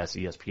 CBS,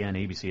 ESPN,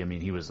 ABC. I mean,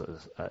 he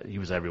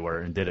was everywhere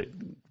and did it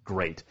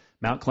great.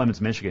 Mount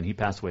Clemens, Michigan. He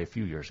passed away a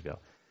few years ago.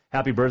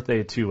 Happy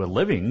birthday to a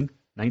living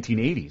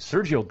 1980.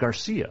 Sergio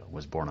Garcia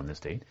was born on this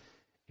date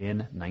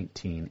in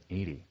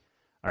 1980.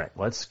 All right,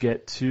 let's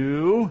get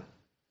to...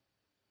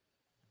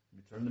 Let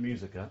me turn the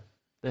music up.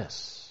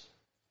 This.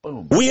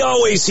 Boom. We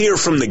always hear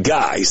from the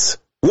guys.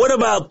 What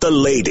about the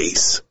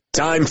ladies?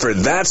 Time for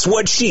That's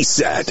What She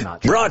Said.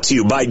 Brought to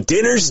you by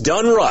Dinners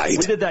Done Right. We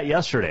did that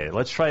yesterday.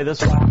 Let's try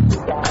this one.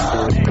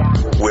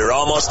 We're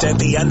almost at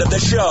the end of the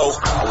show.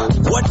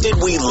 What did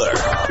we learn?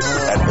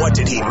 And what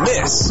did he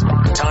miss?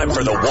 Time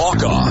for the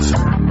walk-off.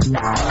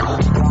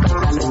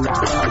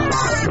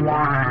 All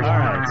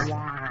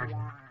right.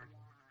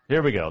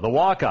 Here we go. The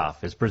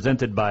walk-off is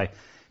presented by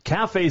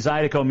Cafe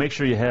Zydeco. Make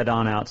sure you head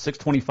on out.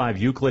 625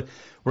 Euclid.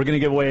 We're going to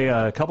give away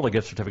a couple of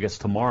gift certificates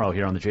tomorrow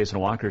here on the Jason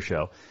Walker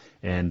Show.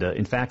 And,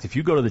 in fact, if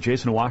you go to the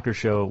Jason Walker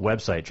Show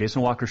website,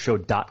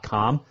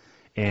 jasonwalkershow.com,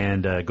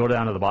 and go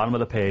down to the bottom of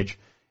the page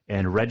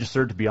and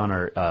register to be on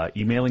our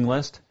emailing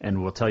list,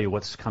 and we'll tell you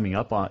what's coming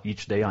up on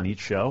each day on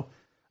each show,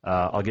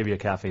 I'll give you a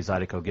Cafe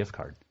Zydeco gift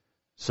card.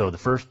 So the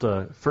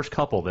first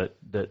couple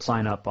that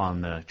sign up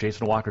on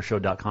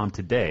jasonwalkershow.com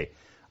today,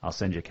 I'll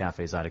send you a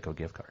Cafe Zydeco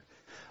gift card.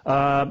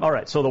 All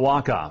right, so the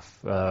walk-off.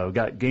 We've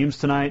got games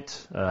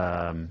tonight.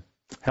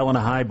 Helena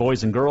High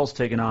boys and girls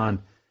taking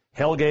on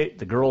Hellgate.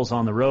 The girls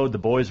on the road. The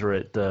boys are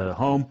at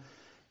home.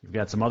 You've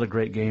got some other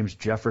great games,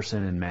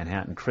 Jefferson and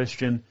Manhattan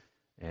Christian,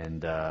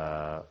 and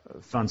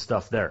fun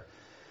stuff there.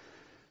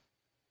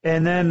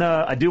 And then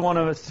I do want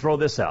to throw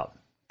this out.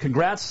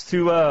 Congrats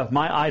to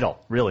my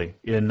idol, really,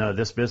 in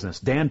this business.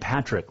 Dan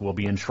Patrick will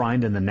be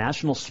enshrined in the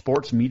National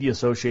Sports Media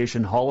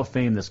Association Hall of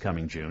Fame this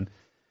coming June.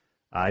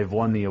 I've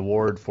won the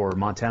award for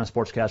Montana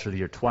Sportscaster of the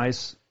Year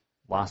twice,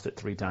 lost it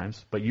 3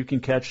 times. But you can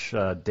catch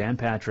Dan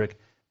Patrick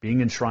being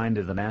enshrined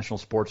in the National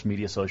Sports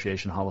Media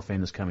Association Hall of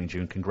Fame this coming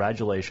June.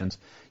 Congratulations.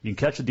 You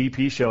can catch the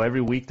DP show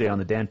every weekday on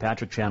the Dan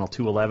Patrick Channel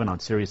 211 on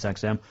Sirius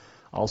XM,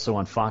 also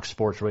on Fox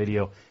Sports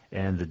Radio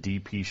and the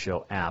DP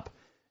show app.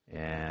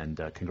 And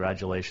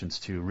congratulations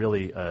to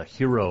really a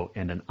hero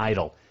and an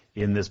idol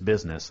in this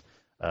business,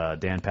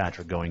 Dan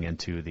Patrick, going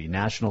into the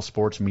National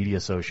Sports Media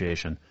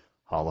Association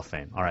Hall of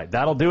Fame. All right,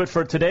 that'll do it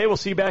for today. We'll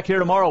see you back here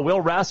tomorrow. Will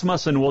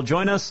Rasmussen will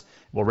join us.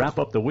 We'll wrap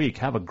up the week.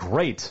 Have a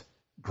great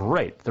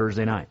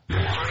Thursday night.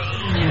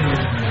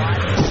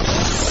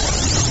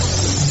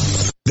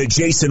 The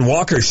Jason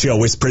Walker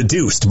Show is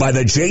produced by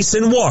the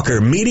Jason Walker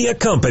Media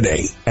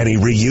Company. Any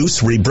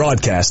reuse,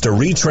 rebroadcast, or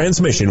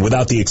retransmission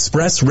without the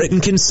express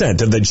written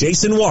consent of the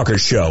Jason Walker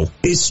Show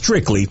is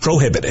strictly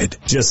prohibited.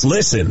 Just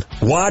listen,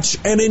 watch,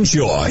 and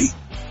enjoy.